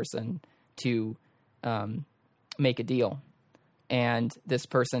this person to make a deal. And this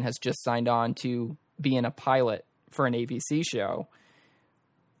person has just signed on to be in a pilot for an ABC show.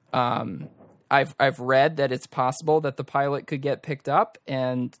 I've read that it's possible that the pilot could get picked up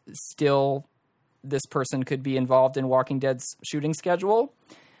and still this person could be involved in Walking Dead's shooting schedule.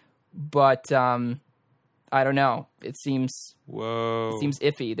 But I don't know. It seems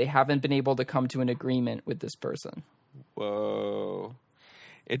iffy. They haven't been able to come to an agreement with this person. Whoa.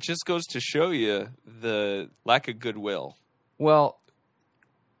 It just goes to show you the lack of goodwill. Well,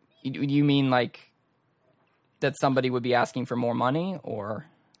 you mean like that somebody would be asking for more money, or?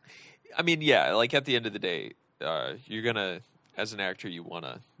 I mean, yeah, like at the end of the day, you're gonna, as an actor, you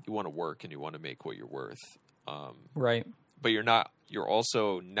wanna work and you want to make what you're worth. Right. But you're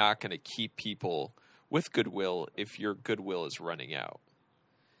also not gonna keep people with goodwill if your goodwill is running out.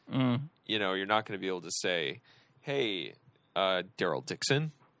 You're not gonna be able to say, hey, Daryl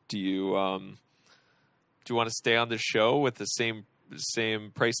Dixon, do you want to stay on the show with the same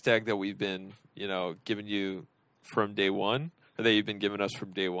price tag that we've been, giving you from day one, or that you've been giving us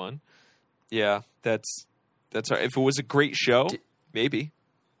from day one? Yeah, that's all right. If it was a great show, maybe.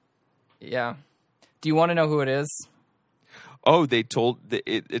 Yeah. Do you want to know who it is? Oh, they told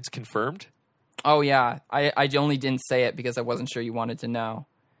it's confirmed? Oh, yeah. I only didn't say it because I wasn't sure you wanted to know.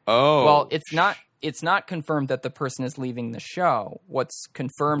 Oh. Well, it's not it's not confirmed that the person is leaving the show. What's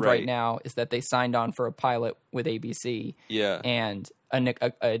confirmed right now is that they signed on for a pilot with ABC. Yeah. And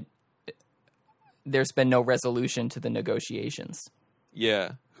there's been no resolution to the negotiations.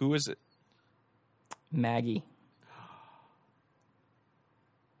 Yeah. Who is it? Maggie.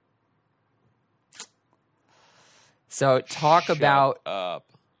 So talk about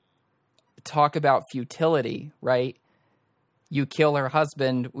futility, right? You kill her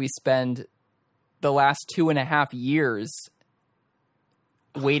husband. We spend the last 2.5 years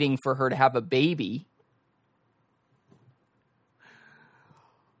waiting for her to have a baby.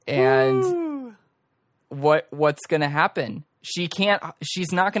 And what's going to happen?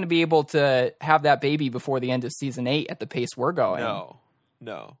 She's not going to be able to have that baby before the end of season 8 at the pace we're going.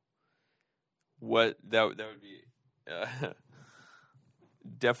 No. What that would be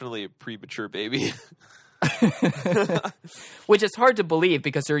definitely a premature baby. Which is hard to believe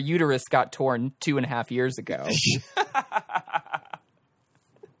because her uterus got torn 2.5 years ago.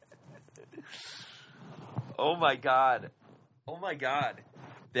 Oh my god.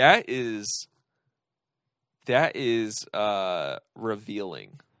 That is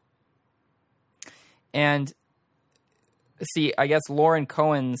revealing. And see, I guess Lauren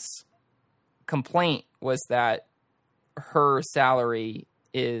Cohen's complaint was that her salary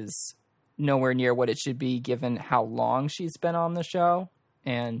is nowhere near what it should be given how long she's been on the show.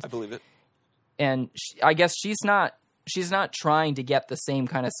 And I believe it. And I guess she's not trying to get the same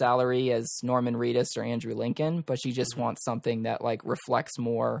kind of salary as Norman Reedus or Andrew Lincoln, but she just wants something that like reflects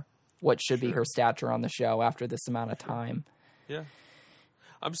more what should be her stature on the show after this amount of time. Yeah.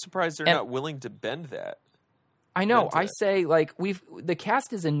 I'm surprised they're not willing to bend that. I know. I say, like, the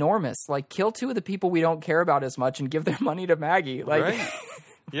cast is enormous. Like, kill 2 of the people we don't care about as much and give their money to Maggie. Like, right.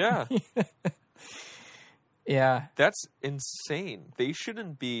 Yeah. Yeah. That's insane. They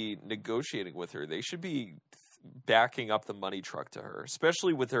shouldn't be negotiating with her. They should be backing up the money truck to her,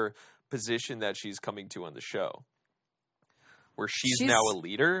 especially with her position that she's coming to on the show, where she's now a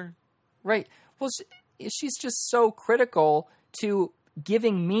leader. Right. Well, she's just so critical to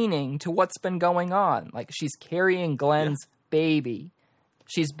giving meaning to what's been going on. Like, she's carrying Glenn's baby.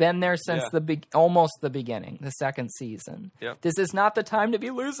 She's been there since almost the beginning, the second season. Yeah. This is not the time to be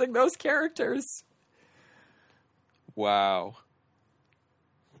losing those characters. Wow.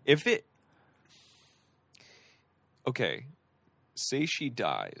 Okay, say she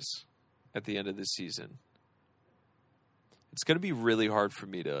dies at the end of this season. It's going to be really hard for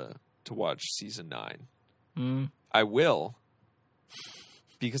me to watch season 9. I will,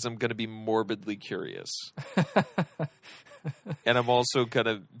 because I'm going to be morbidly curious. And I'm also going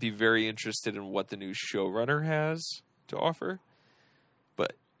to be very interested in what the new showrunner has to offer.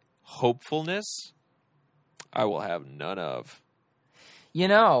 But hopefulness, I will have none of. You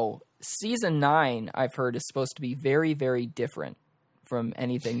know, season 9, I've heard, is supposed to be very, very different from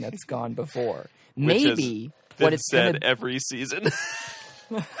anything that's gone before. Maybe what it's said every season.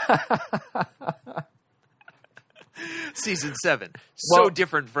 Season 7, so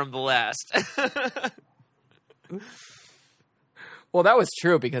different from the last. Well, that was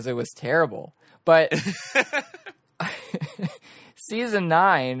true because it was terrible. But season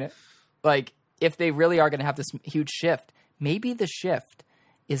 9, like, if they really are going to have this huge shift, maybe the shift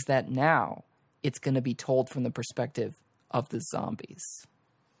is that now it's going to be told from the perspective of the zombies.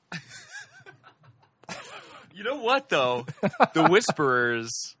 You know what, though? The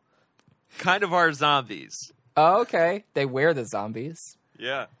Whisperers kind of are zombies. Oh, okay. They wear the zombies.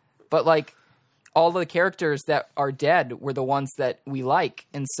 Yeah. But, like, all the characters that are dead were the ones that we like.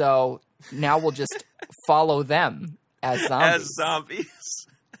 And so now we'll just follow them as zombies. As zombies.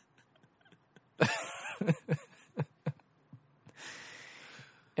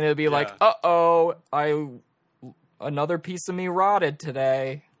 And it'll be like, uh-oh, another piece of me rotted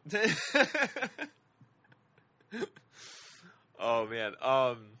today. Oh, man.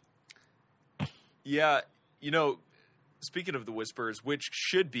 Yeah, you know, speaking of the Whisperers, which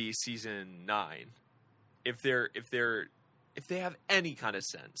should be season 9, if they have any kind of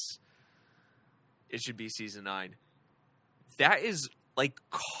sense, it should be season 9. That is like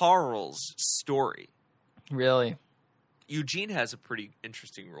Carl's story. Really? Eugene has a pretty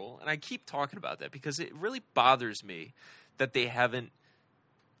interesting role, and I keep talking about that because it really bothers me that they haven't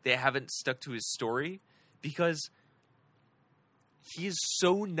stuck to his story, because he is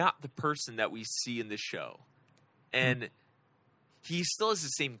so not the person that we see in the show. And he still has the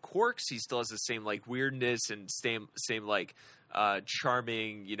same quirks, he still has the same like weirdness and same like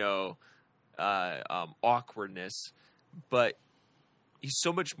charming, you know, awkwardness, but he's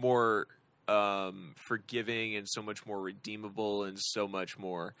so much more forgiving and so much more redeemable and so much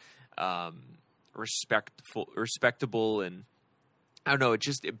more respectable, and I don't know.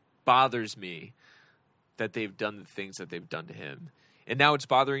 It bothers me that they've done the things that they've done to him, and now it's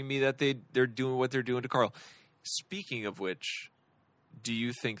bothering me that they're doing what they're doing to Carl. Speaking of which, do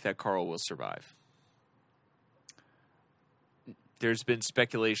you think that Carl will survive? There's been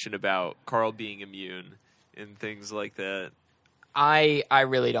speculation about Carl being immune and things like that. I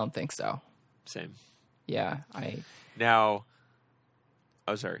really don't think so. Same. Yeah,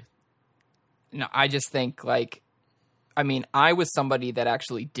 sorry. No, I just think, like, I mean, I was somebody that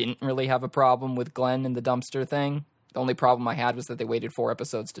actually didn't really have a problem with Glenn and the dumpster thing. The only problem I had was that they waited 4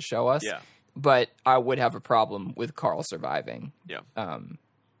 episodes to show us. Yeah. But I would have a problem with Carl surviving. Yeah.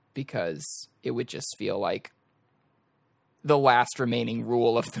 Because it would just feel like the last remaining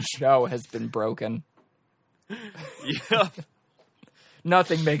rule of the show has been broken. Yeah.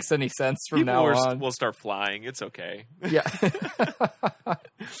 Nothing makes any sense from now on. We'll start flying. It's okay. Yeah.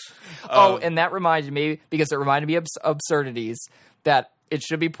 And that reminded me, because it reminded me of absurdities, that it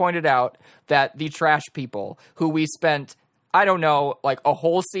should be pointed out that the trash people who we spent, I don't know, like a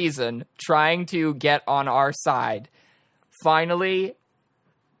whole season trying to get on our side, finally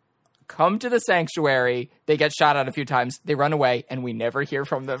come to the sanctuary. They get shot at a few times. They run away, and we never hear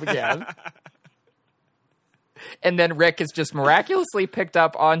from them again. And then Rick is just miraculously picked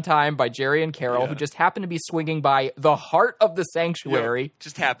up on time by Jerry and Carol, who just happen to be swinging by the heart of the sanctuary. Yeah,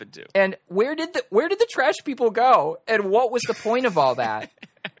 just happened to. And where did the trash people go? And what was the point of all that?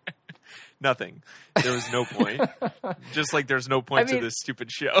 Nothing. There was no point. Just like there's no point to this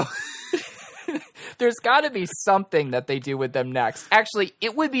stupid show. There's got to be something that they do with them next. Actually,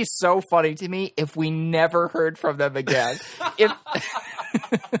 it would be so funny to me if we never heard from them again.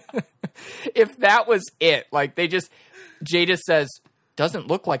 If that was it, like Jada says, doesn't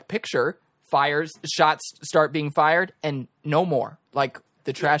look like picture, shots start being fired, and no more. Like,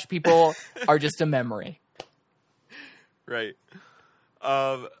 the trash people are just a memory. Right.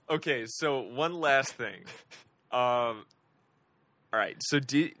 Okay, so one last thing. All right, so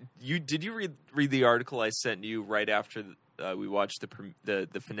did you read the article I sent you right after we watched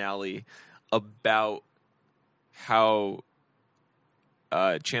the finale about how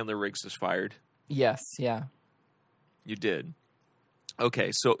Chandler Riggs was fired? Yes, yeah. You did.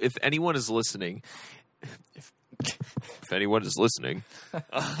 Okay, so if anyone is listening,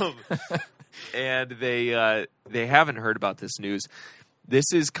 and they haven't heard about this news,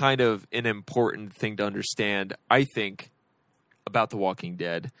 this is kind of an important thing to understand, I think, about The Walking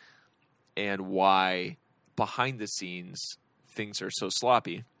Dead and why behind the scenes things are so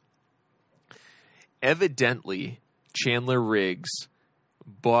sloppy. Evidently, Chandler Riggs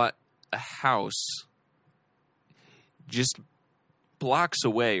bought a house just blocks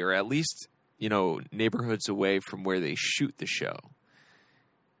away, or at least, neighborhoods away from where they shoot the show,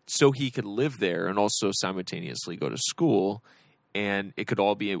 so he could live there and also simultaneously go to school, and it could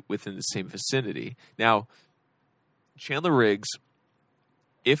all be within the same vicinity. Now, Chandler Riggs,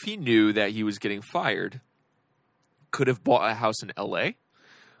 if he knew that he was getting fired, could have bought a house in LA,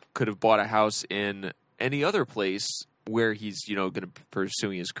 could have bought a house in any other place where he's, going to be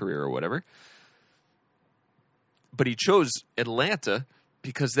pursuing his career or whatever. But he chose Atlanta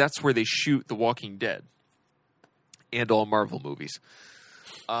because that's where they shoot The Walking Dead and all Marvel movies.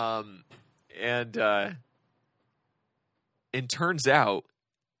 And turns out,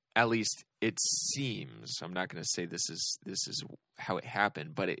 at least it seems, I'm not going to say this is how it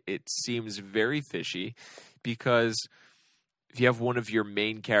happened, but it seems very fishy, because if you have one of your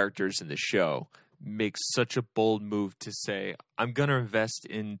main characters in the show make such a bold move to say, I'm going to invest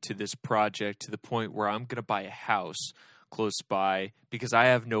into this project to the point where I'm going to buy a house close by because I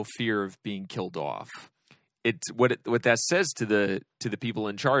have no fear of being killed off. It's what that says to the people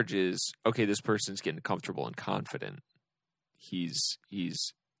in charge is, okay, this person's getting comfortable and confident. He's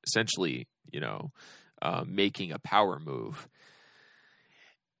essentially, making a power move.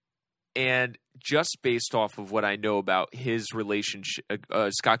 And just based off of what I know about his relationship,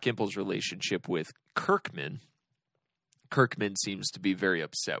 Scott Gimple's relationship with Kirkman seems to be very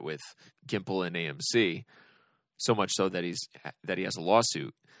upset with Gimple and AMC, so much so that he has a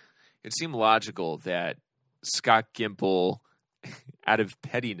lawsuit. It seemed logical that Scott Gimple, out of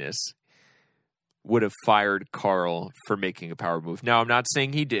pettiness, would have fired Carl for making a power move. Now, I'm not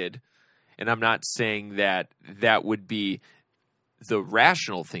saying he did, and I'm not saying that would be the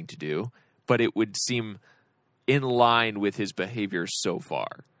rational thing to do, but it would seem in line with his behavior so far.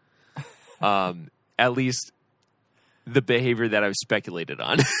 At least the behavior that I've speculated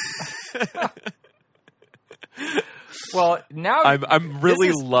on. Well, now I'm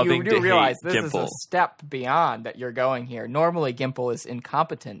really loving you do to realize hate this Gimple. is a step beyond that you're going here. Normally, Gimple is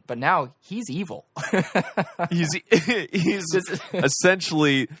incompetent, but now he's evil. He's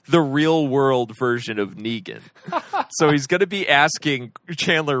essentially the real world version of Negan. So he's going to be asking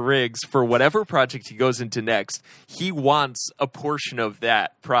Chandler Riggs for whatever project he goes into next. He wants a portion of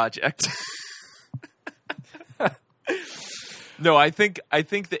that project. No, I think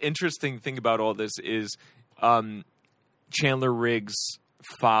the interesting thing about all this is Chandler Riggs'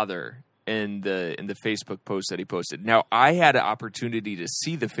 father in the Facebook post that he posted. Now, I had an opportunity to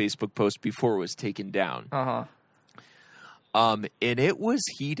see the Facebook post before it was taken down. And it was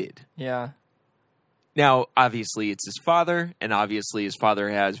heated. Yeah. Now, obviously, it's his father, and obviously his father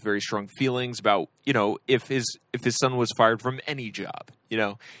has very strong feelings about, if his son was fired from any job,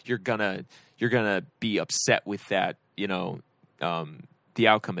 you're gonna be upset with that, the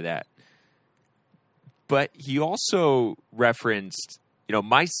outcome of that. But he also referenced,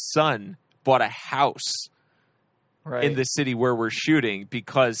 my son bought a house in the city where we're shooting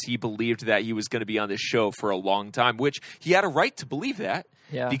because he believed that he was going to be on this show for a long time, which he had a right to believe that.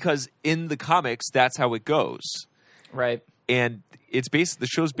 Yeah. Because in the comics, that's how it goes. Right. And the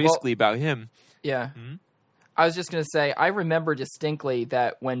show's basically about him. Yeah. Mm-hmm. I was just going to say, I remember distinctly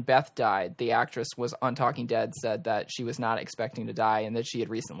that when Beth died, the actress was on Talking Dead, said that she was not expecting to die and that she had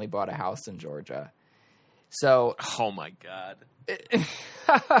recently bought a house in Georgia. So, oh my God.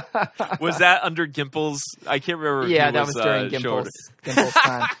 Was that under Gimple's? I can't remember. Yeah, that was during Gimple's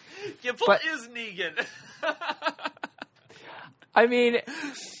time. Gimple is Negan. I mean,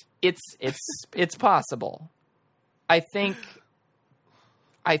 it's possible. I think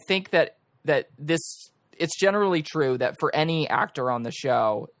that this, it's generally true that for any actor on the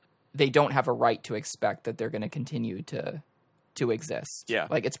show, they don't have a right to expect that they're going to continue to exist. Yeah,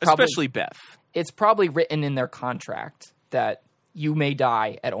 like it's probably, especially Beth. It's probably written in their contract that you may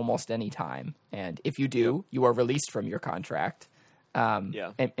die at almost any time, and if you do, you are released from your contract. And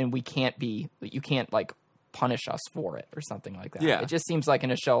you can't like punish us for it or something like that. Yeah. It just seems like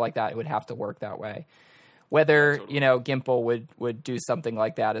in a show like that, it would have to work that way. Whether, totally. Gimple would do something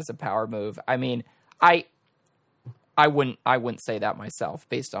like that as a power move. I mean, I wouldn't say that myself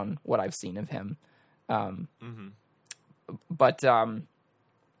based on what I've seen of him. But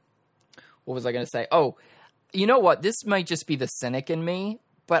what was I going to say? Oh, you know what? This might just be the cynic in me,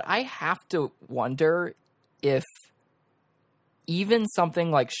 but I have to wonder if even something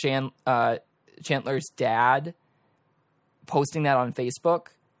like Chandler's dad posting that on Facebook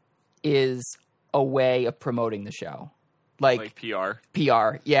is a way of promoting the show. Like PR.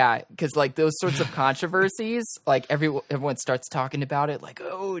 PR, yeah. Because, like, those sorts of controversies, like, everyone starts talking about it, like,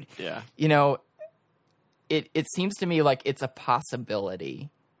 oh, yeah. It seems to me like it's a possibility.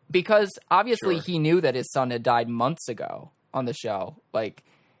 Because, obviously, Sure. he knew that his son had died months ago on the show. Like,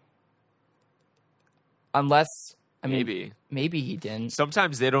 unless... I mean, maybe he didn't.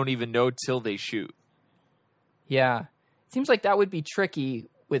 Sometimes they don't even know till they shoot. Yeah. It seems like that would be tricky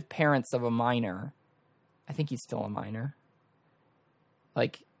with parents of a minor. I think he's still a minor.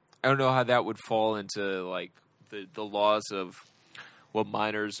 Like, I don't know how that would fall into, like, the laws of what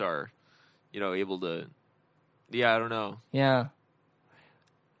minors are, able to... Yeah, I don't know. Yeah.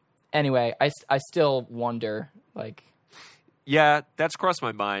 Anyway, I still wonder, like... Yeah, that's crossed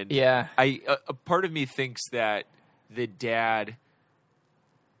my mind. Yeah. A part of me thinks that the dad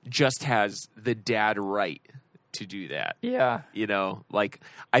just has the dad right to do that. Yeah. Like,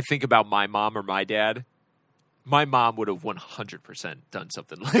 I think about my mom or my dad. My mom would have 100% done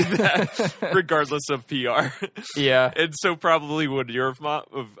something like that, regardless of PR. Yeah. And so probably would your mom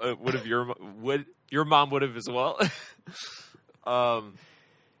would have as well.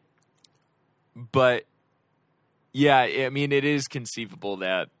 But yeah, I mean, it is conceivable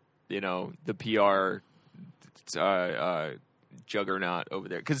that, the PR juggernaut over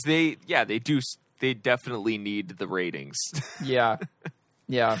there, because they definitely need the ratings. Yeah.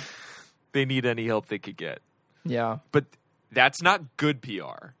 Yeah. They need any help they could get. Yeah. But that's not good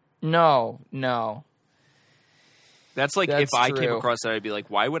PR. No. That's like, if I came across that, I'd be like,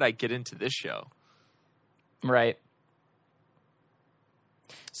 why would I get into this show? Right.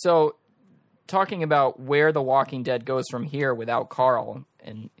 So, talking about where The Walking Dead goes from here without Carl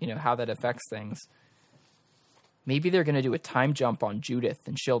and, how that affects things, maybe they're going to do a time jump on Judith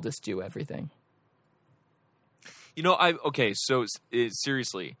and she'll just do everything.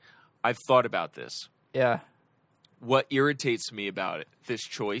 Seriously, I've thought about this. Yeah. What irritates me about this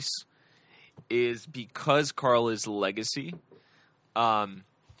choice is because Carl is legacy,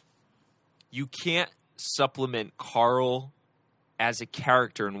 you can't supplement Carl as a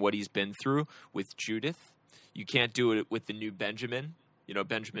character and what he's been through with Judith. You can't do it with the new Benjamin,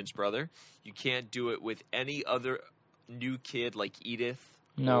 Benjamin's brother. You can't do it with any other new kid like Edith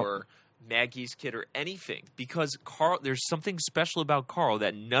or Maggie's kid or anything, because Carl, there's something special about Carl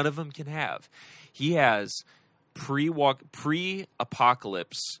that none of them can have. He has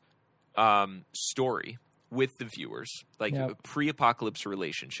pre-apocalypse story with the viewers, like a pre-apocalypse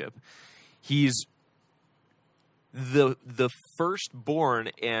relationship. He's the firstborn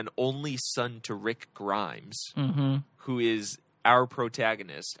and only son to Rick Grimes, who is our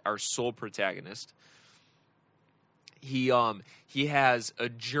protagonist, our sole protagonist. He has a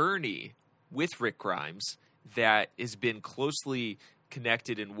journey with Rick Grimes that has been closely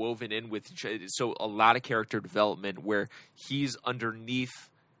connected and woven in with each other. So a lot of character development where he's underneath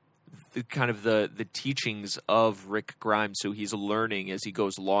the kind of the teachings of Rick Grimes. So he's learning as he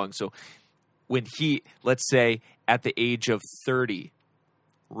goes along. So when he, let's say at the age of 30,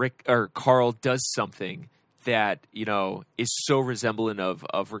 Carl does something that, is so resemblant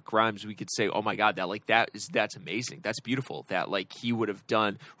of Rick Grimes, we could say, oh my God, that's amazing. That's beautiful. That like he would have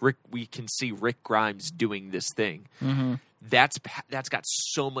done we can see Rick Grimes doing this thing. Mm-hmm. That's got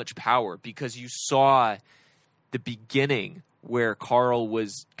so much power, because you saw the beginning where Carl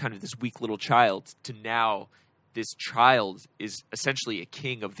was kind of this weak little child to now this child is essentially a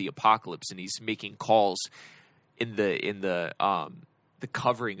king of the apocalypse, and he's making calls in the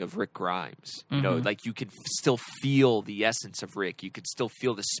covering of Rick Grimes. Like you can still feel the essence of Rick. You can still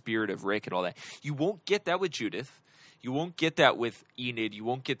feel the spirit of Rick and all that. You won't get that with Judith. You won't get that with Enid. You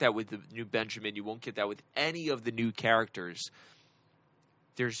won't get that with the new Benjamin. You won't get that with any of the new characters.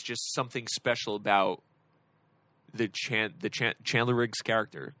 There's just something special about the Chandler Riggs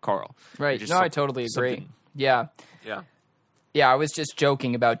character, Carl. Right. No, I totally agree. Yeah. Yeah. Yeah, I was just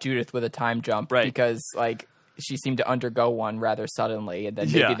joking about Judith with a time jump, right, because like she seemed to undergo one rather suddenly, and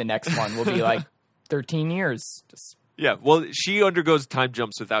then maybe the next one will be like 13 years. Yeah, well, she undergoes time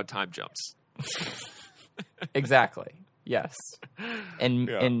jumps without time jumps. Exactly. Yes.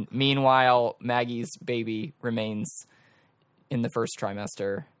 And meanwhile, Maggie's baby remains in the first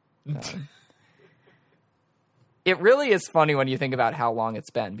trimester. It really is funny when you think about how long it's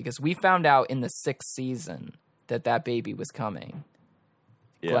been, because we found out in the 6th season that baby was coming.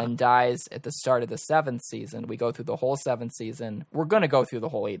 Yeah. Glenn dies at the start of the 7th season. We go through the whole 7th season. We're going to go through the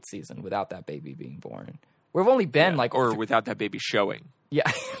whole 8th season without that baby being born. We've only been or without that baby showing. Yeah.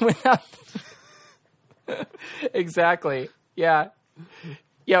 Without... Exactly. Yeah.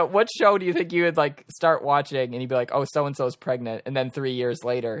 Yeah. What show do you think you would like start watching and you'd be like, oh, so-and-so's pregnant. And then 3 years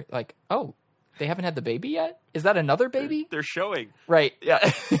later, like, oh, they haven't had the baby yet? Is that another baby? They're showing. Right.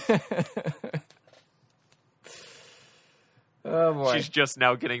 Yeah. Oh boy. She's just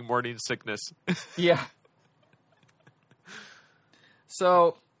now getting morning sickness. Yeah.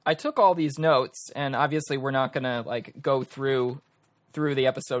 So I took all these notes, and obviously we're not going to like go through the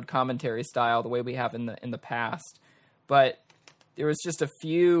episode commentary style the way we have in the past, but there was just a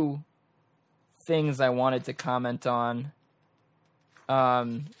few things I wanted to comment on.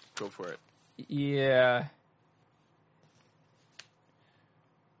 Go for it. Yeah.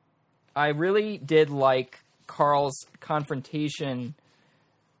 I really did like Carl's confrontation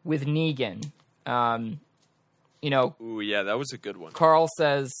with Negan. Ooh, yeah, that was a good one. Carl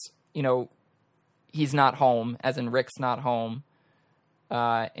says, he's not home, as in Rick's not home.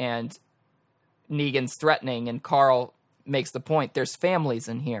 And Negan's threatening, and Carl makes the point, there's families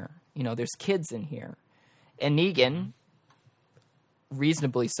in here. There's kids in here. And Negan,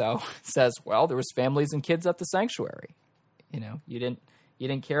 reasonably so, says, well, there was families and kids at the sanctuary. You didn't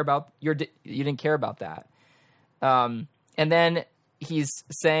care about you didn't care about that. And then he's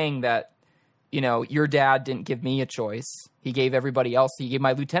saying that, your dad didn't give me a choice. He gave everybody else. He gave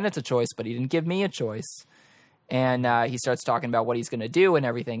my lieutenants a choice, but he didn't give me a choice. And he starts talking about what he's going to do and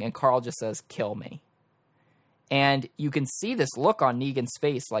everything. And Carl just says, kill me. And you can see this look on Negan's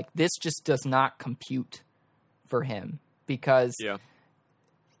face. Like, this just does not compute for him, because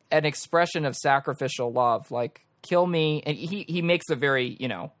an expression of sacrificial love, like, kill me. And he makes a very,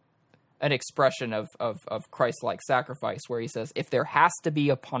 an expression of Christ-like sacrifice, where he says, if there has to be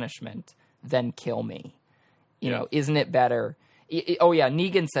a punishment, then kill me. Isn't it better?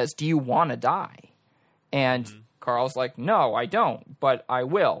 Negan says, do you want to die? And Carl's like, no, I don't, but I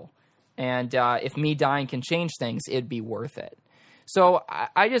will. And if me dying can change things, it'd be worth it. So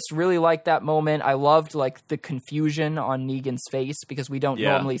I just really liked that moment. I loved like the confusion on Negan's face, because we don't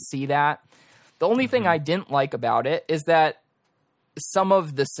normally see that. The only thing I didn't like about it is that some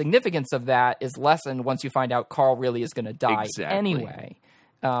of the significance of that is lessened once you find out Carl really is going to die anyway.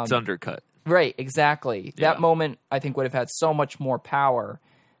 It's undercut. Right, exactly. Yeah. That moment, I think, would have had so much more power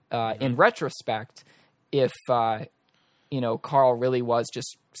in retrospect. if Carl really was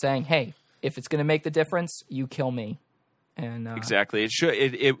just saying, "Hey, if it's going to make the difference, you kill me." And exactly,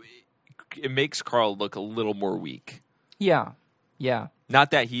 it makes Carl look a little more weak. Yeah.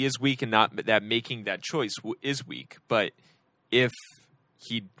 Not that he is weak, and not that making that choice is weak, but if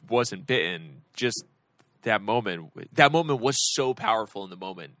he wasn't bitten, just that moment was so powerful in the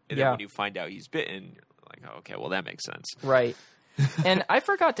moment. And then when you find out he's bitten, you're like, oh, okay, well, that makes sense. Right. And I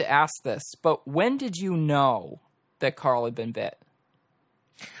forgot to ask this, but when did you know that Carl had been bit?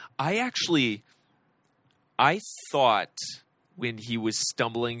 I thought when he was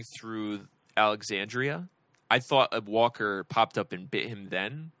stumbling through Alexandria, I thought a walker popped up and bit him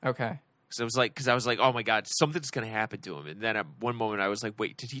then. Okay. Because I was like, oh my God, something's going to happen to him. And then at one moment I was like,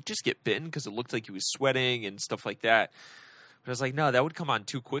 wait, did he just get bitten? Because it looked like he was sweating and stuff like that. But I was like, no, that would come on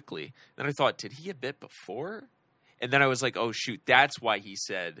too quickly. Then I thought, did he get bit before? And then I was like, oh shoot, that's why he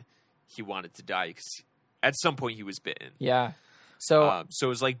said he wanted to die, because at some point he was bitten. Yeah. So it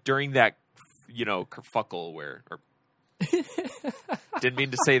was like during that, kerfuckle where, or didn't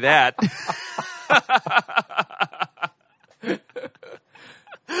mean to say that.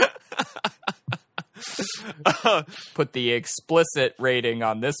 Put the explicit rating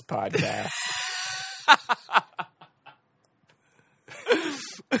on this podcast.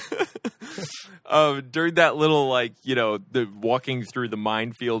 During that little, the walking through the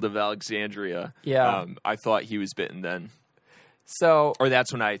minefield of Alexandria, I thought he was bitten then. Or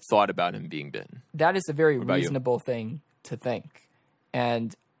that's when I thought about him being bitten. That is a very reasonable thing to think.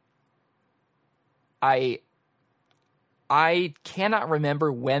 And I cannot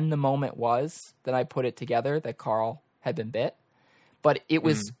remember when the moment was that I put it together that Carl had been bit, but it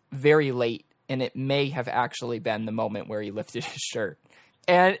was very late, and it may have actually been the moment where he lifted his shirt.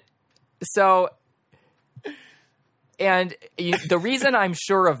 And so, the reason I'm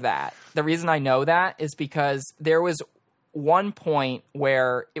sure of that, the reason I know that, is because there was one point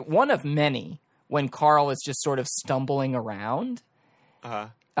where, one of many, when Carl is just sort of stumbling around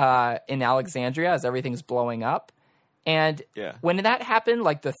in Alexandria as everything's blowing up. And when that happened,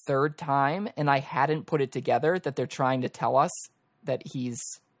 like the third time, and I hadn't put it together that they're trying to tell us that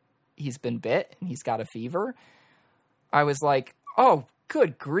he's been bit and he's got a fever, I was like, oh,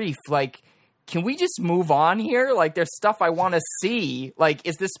 good grief. Like, can we just move on here? Like, there's stuff I want to see. Like,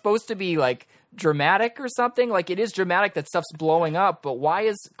 is this supposed to be, like, dramatic or something? Like, it is dramatic that stuff's blowing up, but why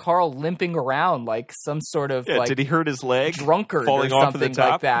is Carl limping around like some sort of, did he hurt his leg? Drunkard falling or off something the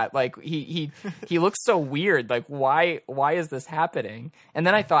top? like that. Like, he looks so weird. Like, why is this happening? And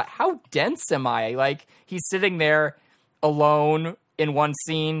then I thought, how dense am I? Like, he's sitting there alone in one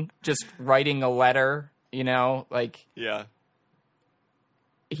scene, just writing a letter, like... Yeah.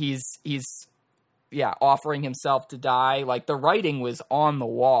 He's offering himself to die. Like, the writing was on the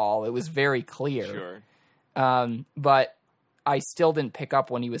wall. It was very clear. Sure. But I still didn't pick up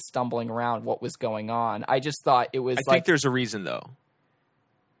when he was stumbling around what was going on. I just thought it was I think there's a reason, though.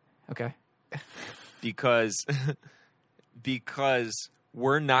 Okay. Because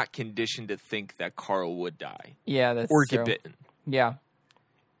we're not conditioned to think that Carl would die. Yeah, that's or true. get bitten. Yeah.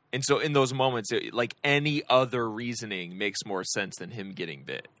 And so in those moments, like, any other reasoning makes more sense than him getting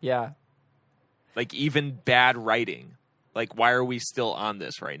bit. Yeah. Like, even bad writing. Like, why are we still on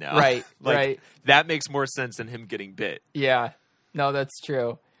this right now? Right, like, right. That makes more sense than him getting bit. Yeah. No, that's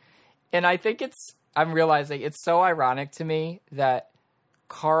true. And I think I'm realizing it's so ironic to me that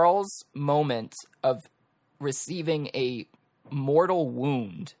Carl's moment of receiving a mortal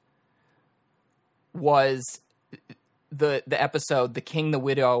wound was the episode The King, the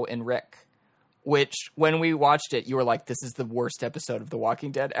Widow, and Rick, which when we watched it, you were like, this is the worst episode of The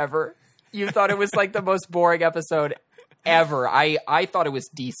Walking Dead ever. You thought it was like the most boring episode ever. I thought it was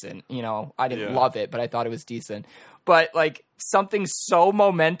decent. I didn't love it, but I thought it was decent. But like, something so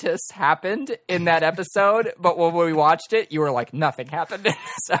momentous happened in that episode, but when we watched it, you were like, nothing happened in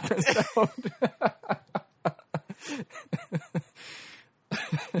this episode.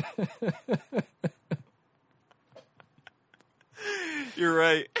 You're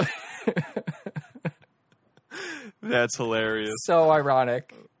right. That's hilarious. So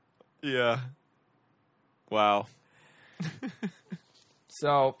ironic. Yeah. Wow.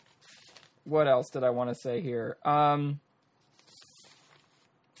 So, what else did I want to say here?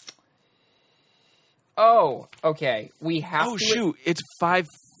 Oh, okay. We have to... Oh, shoot. It's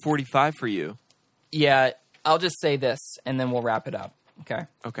 5:45 for you. Yeah, I'll just say this, and then we'll wrap it up. Okay?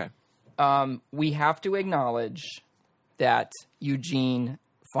 Okay. We have to acknowledge that Eugene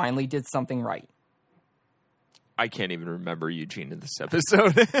finally did something right. I can't even remember Eugene in this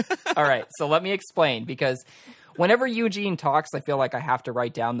episode. All right, so let me explain, because whenever Eugene talks, I feel like I have to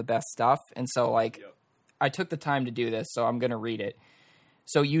write down the best stuff. And so, like, I took the time to do this, so I'm going to read it.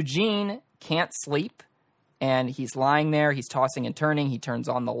 So Eugene can't sleep, and he's lying there. He's tossing and turning. He turns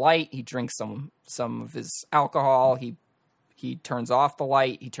on the light. He drinks some of his alcohol. He turns off the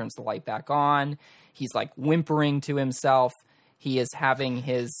light. He turns the light back on. He's like whimpering to himself. He is having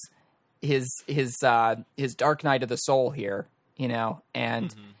his dark night of the soul here, you know,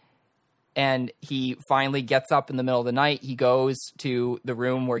 and he finally gets up in the middle of the night. He goes to the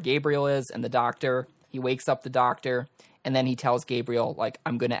room where Gabriel is and the doctor. He wakes up the doctor, and then he tells Gabriel, like,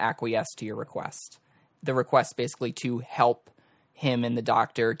 I'm going to acquiesce to your request. The request basically to help him and the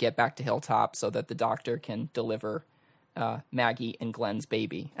doctor get back to Hilltop so that the doctor can deliver Maggie and Glenn's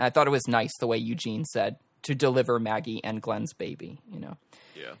baby. And I thought it was nice the way Eugene said, to deliver Maggie and Glenn's baby, you know.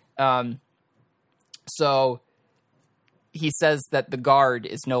 Yeah. So he says that the guard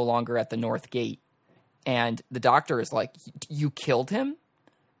is no longer at the north gate, and the doctor is like, you killed him?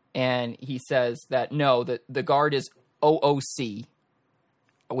 And he says that no, the guard is OOC,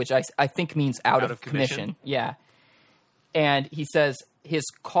 which I think means out of commission. Yeah. And he says his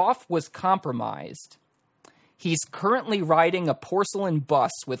cough was compromised. He's currently riding a porcelain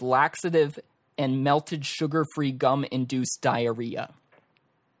bus with laxative and melted sugar-free gum-induced diarrhea.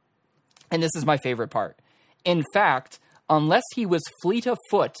 And this is my favorite part. In fact, unless he was fleet of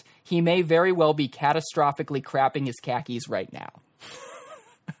foot, he may very well be catastrophically crapping his khakis right now.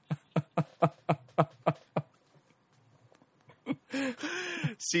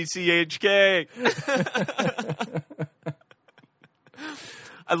 CCHK.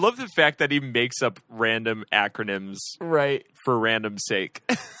 I love the fact that he makes up random acronyms Right. for random sake.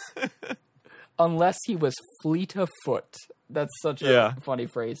 Unless he was fleet of foot. That's such a funny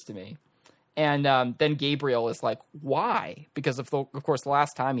phrase to me. And then Gabriel is like, why? Because of course, the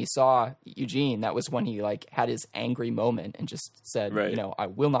last time he saw Eugene, that was when he like had his angry moment and just said, you know, I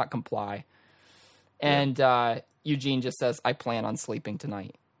will not comply. And Eugene just says, I plan on sleeping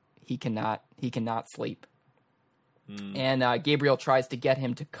tonight. He cannot sleep. And Gabriel tries to get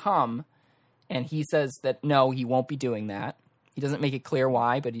him to come, and he says that no, he won't be doing that. He doesn't make it clear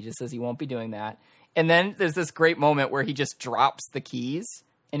why, but he just says he won't be doing that. And then there's this great moment where he just drops the keys,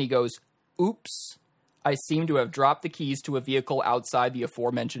 and he goes, oops, I seem to have dropped the keys to a vehicle outside the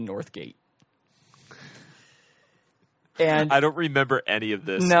aforementioned North Gate. And I don't remember any of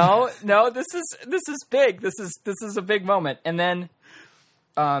this. No, this is big. This is a big moment. And then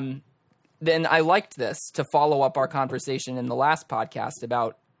I liked this to follow up our conversation in the last podcast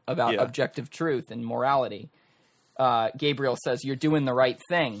about objective truth and morality. Gabriel says, you're doing the right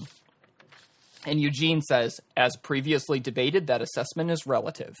thing. And Eugene says, as previously debated, that assessment is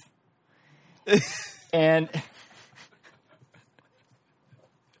relative. And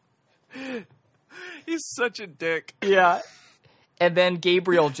he's such a dick. Yeah. And then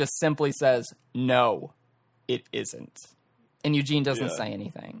Gabriel just simply says, no, it isn't. And Eugene doesn't say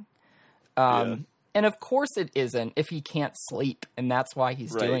anything. And of course it isn't if he can't sleep, and that's why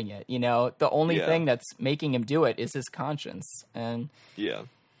he's doing it. You know, the only thing that's making him do it is his conscience. And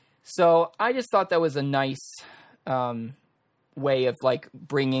so I just thought that was a nice way of like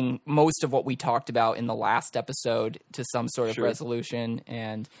bringing most of what we talked about in the last episode to some sort of resolution.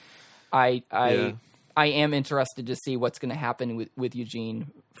 And I am interested to see what's going to happen with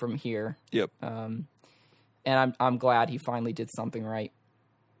Eugene from here. Yep. And I'm glad he finally did something right.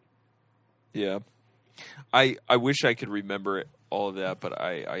 Yeah. I wish I could remember all of that, but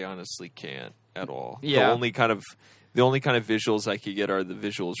I honestly can't at all. Yeah. The only kind of visuals I could get are the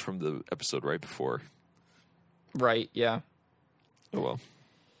visuals from the episode right before. Right, yeah. Oh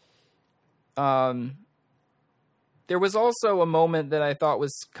well. There was also a moment that I thought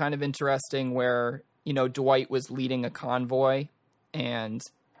was kind of interesting where, you know, Dwight was leading a convoy, and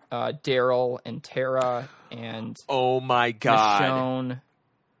Daryl and Tara and oh my god, Michonne.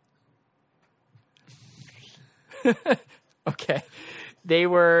 Okay, they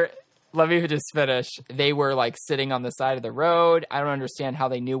were. Let me just finish. They were like sitting on the side of the road. I don't understand how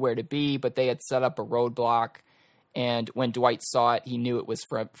they knew where to be, but they had set up a roadblock. And when Dwight saw it, he knew it was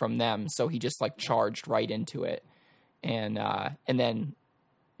from them. So he just like charged right into it. And then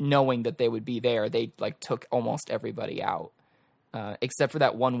knowing that they would be there, they like took almost everybody out. Except for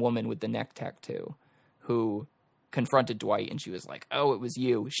that one woman with the neck tattoo who confronted Dwight, and she was like, oh, it was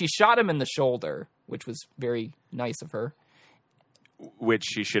you. She shot him in the shoulder, which was very nice of her. Which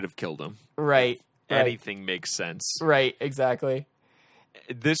she should have killed him. Right. Anything makes sense. Right, exactly.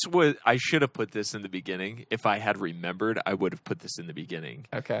 I should have put this in the beginning. If I had remembered, I would have put this in the beginning.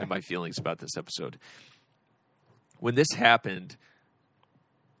 Okay. And my feelings about this episode. When this happened,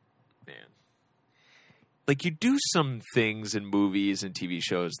 man, like you do some things in movies and TV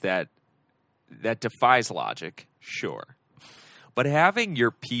shows that that defies logic, sure. But having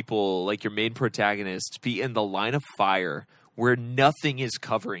your people, like your main protagonists, be in the line of fire where nothing is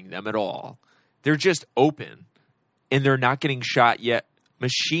covering them at all. They're just open, and they're not getting shot yet.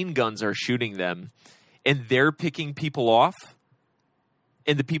 Machine guns are shooting them, and they're picking people off.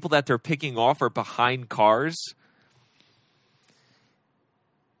 And the people that they're picking off are behind cars.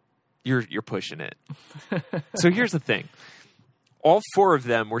 You're pushing it. So here's the thing. All 4 of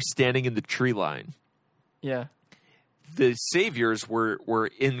them were standing in the tree line. Yeah. The saviors were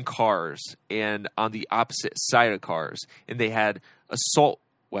in cars and on the opposite side of cars, and they had assault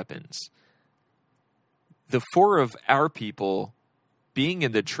weapons. The 4 of our people being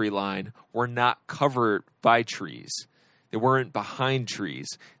in the tree line were not covered by trees. They weren't behind trees.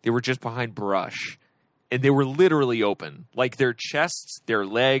 They were just behind brush. And they were literally open. Like their chests, their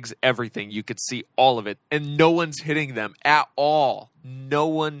legs, everything. You could see all of it. And no one's hitting them at all. No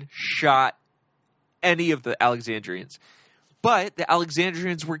one shot any of the Alexandrians. But the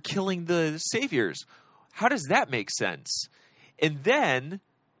Alexandrians were killing the saviors. How does that make sense? And then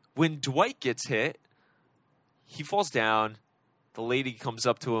when Dwight gets hit, he falls down. The lady comes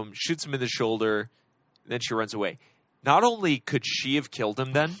up to him, shoots him in the shoulder, then she runs away. Not only could she have killed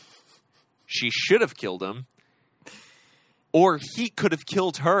him then, she should have killed him, or he could have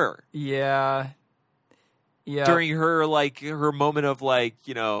killed her. Yeah. Yeah. During her moment of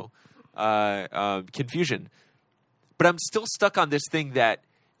confusion. But I'm still stuck on this thing that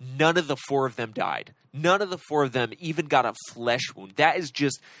none of the 4 of them died. None of the 4 of them even got a flesh wound. That is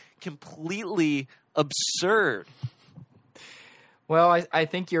just completely absurd. Well, I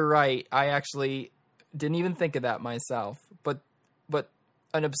think you're right. I actually didn't even think of that myself. But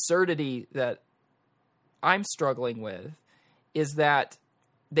an absurdity that I'm struggling with is that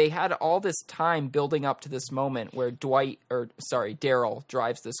they had all this time building up to this moment where Daryl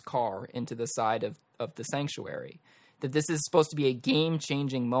drives this car into the side of the sanctuary. That this is supposed to be a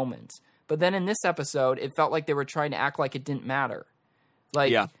game-changing moment. But then in this episode, it felt like they were trying to act like it didn't matter.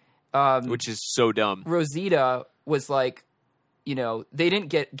 Which is so dumb. Rosita was like, they didn't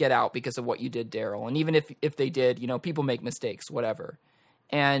get out because of what you did, Daryl. And even if they did, people make mistakes, whatever.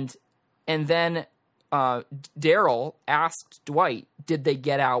 And then Daryl asked Dwight, did they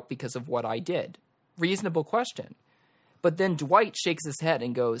get out because of what I did? Reasonable question. But then Dwight shakes his head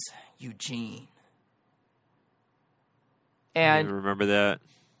and goes, Eugene. And I remember that.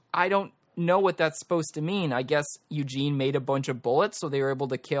 I don't know what that's supposed to mean. I guess Eugene made a bunch of bullets so they were able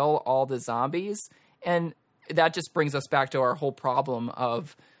to kill all the zombies. And that just brings us back to our whole problem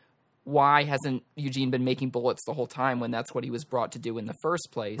of why hasn't Eugene been making bullets the whole time when that's what he was brought to do in the first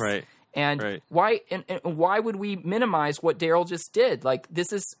place? Right. And why would we minimize what Daryl just did? Like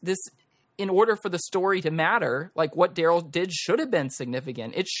this in order for the story to matter, like what Daryl did should have been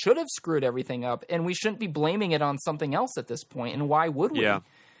significant. It should have screwed everything up, and we shouldn't be blaming it on something else at this point. And why would we? Yeah.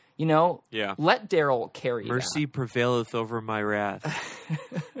 Let Daryl carry Mercy prevaileth over my wrath.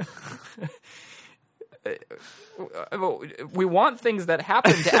 We want things that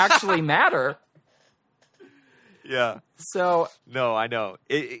happen to actually matter. Yeah. So no, I know.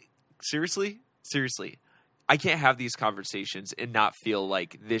 Seriously, I can't have these conversations and not feel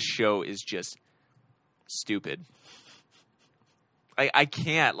like this show is just stupid. I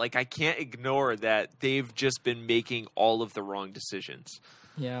can't ignore that they've just been making all of the wrong decisions.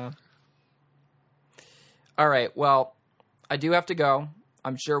 Yeah. All right. Well, I do have to go.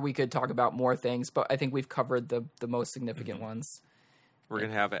 I'm sure we could talk about more things, but I think we've covered the most significant ones. We're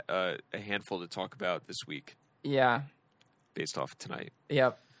going to have a handful to talk about this week. Yeah. Based off of tonight.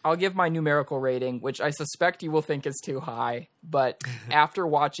 Yeah. I'll give my numerical rating, which I suspect you will think is too high, but after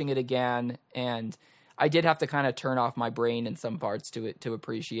watching it again, and I did have to kind of turn off my brain in some parts to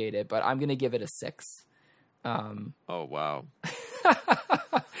appreciate it, but I'm going to give it a 6. Oh, wow.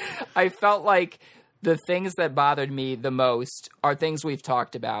 I felt like the things that bothered me the most are things we've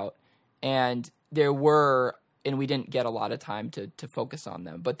talked about, and we didn't get a lot of time to focus on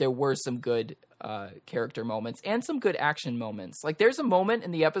them, but there were some good character moments and some good action moments. Like there's a moment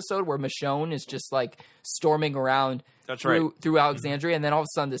in the episode where Michonne is just like storming around through Alexandria, and then all of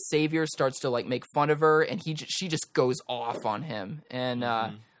a sudden the Savior starts to like make fun of her, and she just goes off on him, and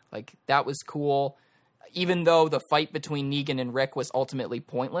like that was cool. Even though the fight between Negan and Rick was ultimately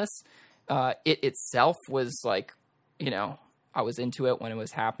pointless, it itself was like, I was into it when it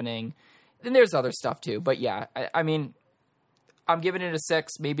was happening. Then there's other stuff too, but yeah, I mean, I'm giving it a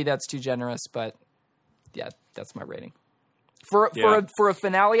 6. Maybe that's too generous, but yeah, that's my rating. For a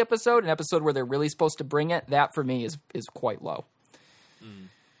finale episode, an episode where they're really supposed to bring it, that for me is quite low.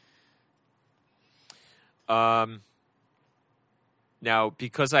 Now,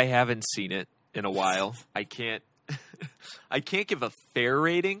 because I haven't seen it, in a while. I can't give a fair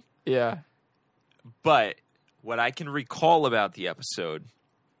rating, Yeah. but what I can recall about the episode,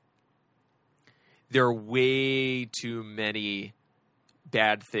 there are way too many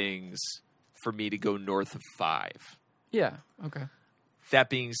bad things for me to go north of 5. Yeah. Okay. That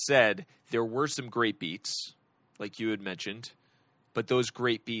being said, there were some great beats, like you had mentioned, but those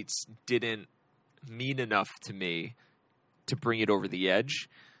great beats didn't mean enough to me to bring it over the edge.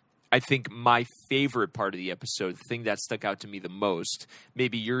 I think my favorite part of the episode, the thing that stuck out to me the most,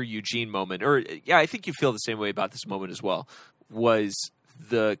 maybe your Eugene moment, or yeah, I think you feel the same way about this moment as well, was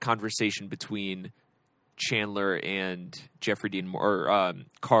the conversation between Chandler and Jeffrey Dean, or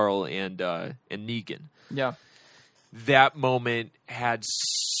Carl and Negan. Yeah. That moment had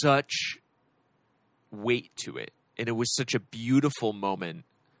such weight to it, and it was such a beautiful moment.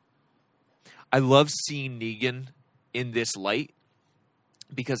 I love seeing Negan in this light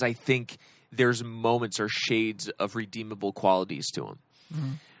because I think there's moments or shades of redeemable qualities to him.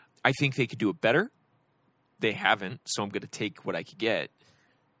 Mm-hmm. I think they could do it better. They haven't, so I'm going to take what I could get.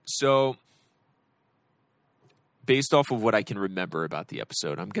 So, based off of what I can remember about the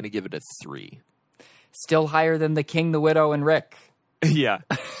episode, I'm going to give it a 3. Still higher than the King, the Widow, and Rick. Yeah.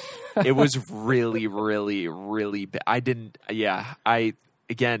 It was really, really, really bad.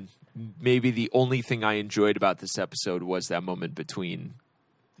 Again, maybe the only thing I enjoyed about this episode was that moment between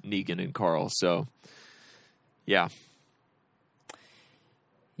Negan and Carl. So, yeah.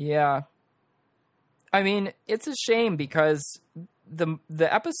 Yeah. I mean, it's a shame because the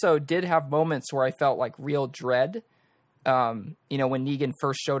episode did have moments where I felt like real dread. When Negan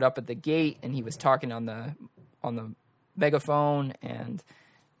first showed up at the gate and he was talking on the megaphone and,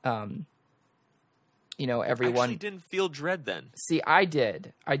 everyone actually didn't feel dread then. See, I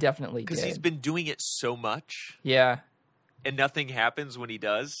did. I definitely did. Because he's been doing it so much. Yeah. And nothing happens when he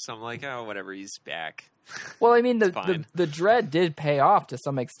does. So I'm like, oh, whatever, he's back. Well, I mean, the dread did pay off to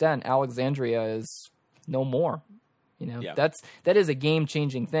some extent. Alexandria is no more. Yeah. That is a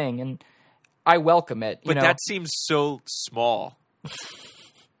game-changing thing, and I welcome it. But that seems so small.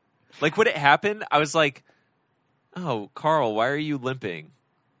 Like, when it happened, I was like, oh, Carl, why are you limping?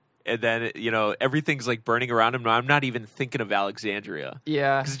 And then, everything's like burning around him. I'm not even thinking of Alexandria.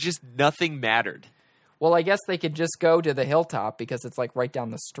 Yeah. Because just nothing mattered. Well, I guess they could just go to the hilltop because it's like right down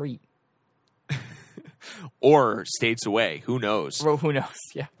the street. Or states away. Who knows? Well, who knows?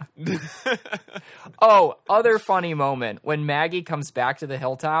 Yeah. Oh, other funny moment. When Maggie comes back to the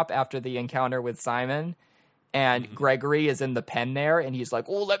hilltop after the encounter with Simon, and Gregory is in the pen there, and he's like,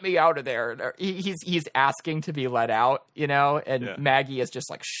 "Oh, let me out of there." He's asking to be let out, and Maggie is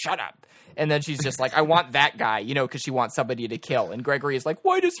just like, "Shut up." And then she's just like, "I want that guy," because she wants somebody to kill. And Gregory is like,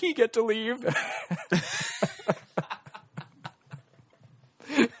 "Why does he get to leave?"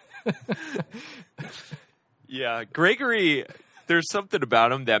 Yeah, Gregory, there's something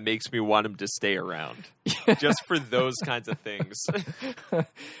about him that makes me want him to stay around. Just for those kinds of things.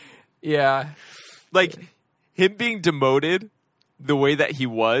 Yeah. Like, him being demoted the way that he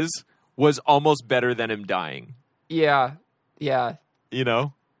was almost better than him dying. Yeah. Yeah.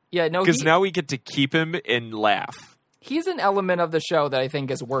 Yeah, no. Because now we get to keep him and laugh. He's an element of the show that I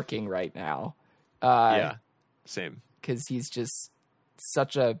think is working right now. Yeah, same. Because he's just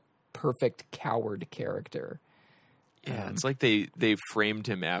such a perfect coward character. Yeah, it's like they framed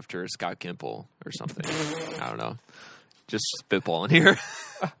him after Scott Gimple or something. I don't know. Just spitballing here.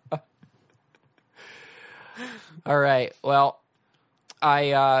 All right. Well,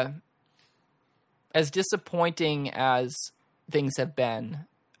 as disappointing as things have been,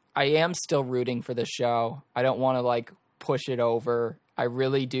 I am still rooting for the show. I don't want to push it over. I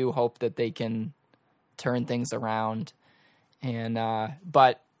really do hope that they can turn things around. And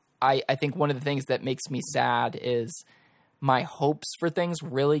but I think one of the things that makes me sad is my hopes for things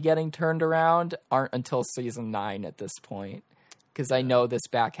really getting turned around aren't until season 9 at this point, because I know this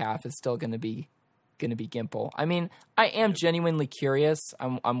back half is still going to be Gimple. I mean, I am genuinely curious.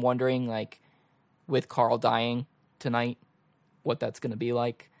 I'm wondering, with Carl dying tonight, what that's going to be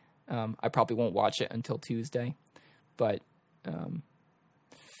like. I probably won't watch it until Tuesday, but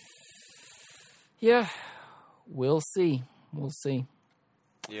yeah, we'll see. We'll see.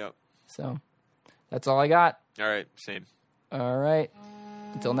 Yep. So that's all I got. All right. Same. All right.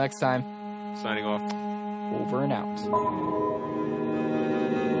 Until next time. Signing off. Over and out.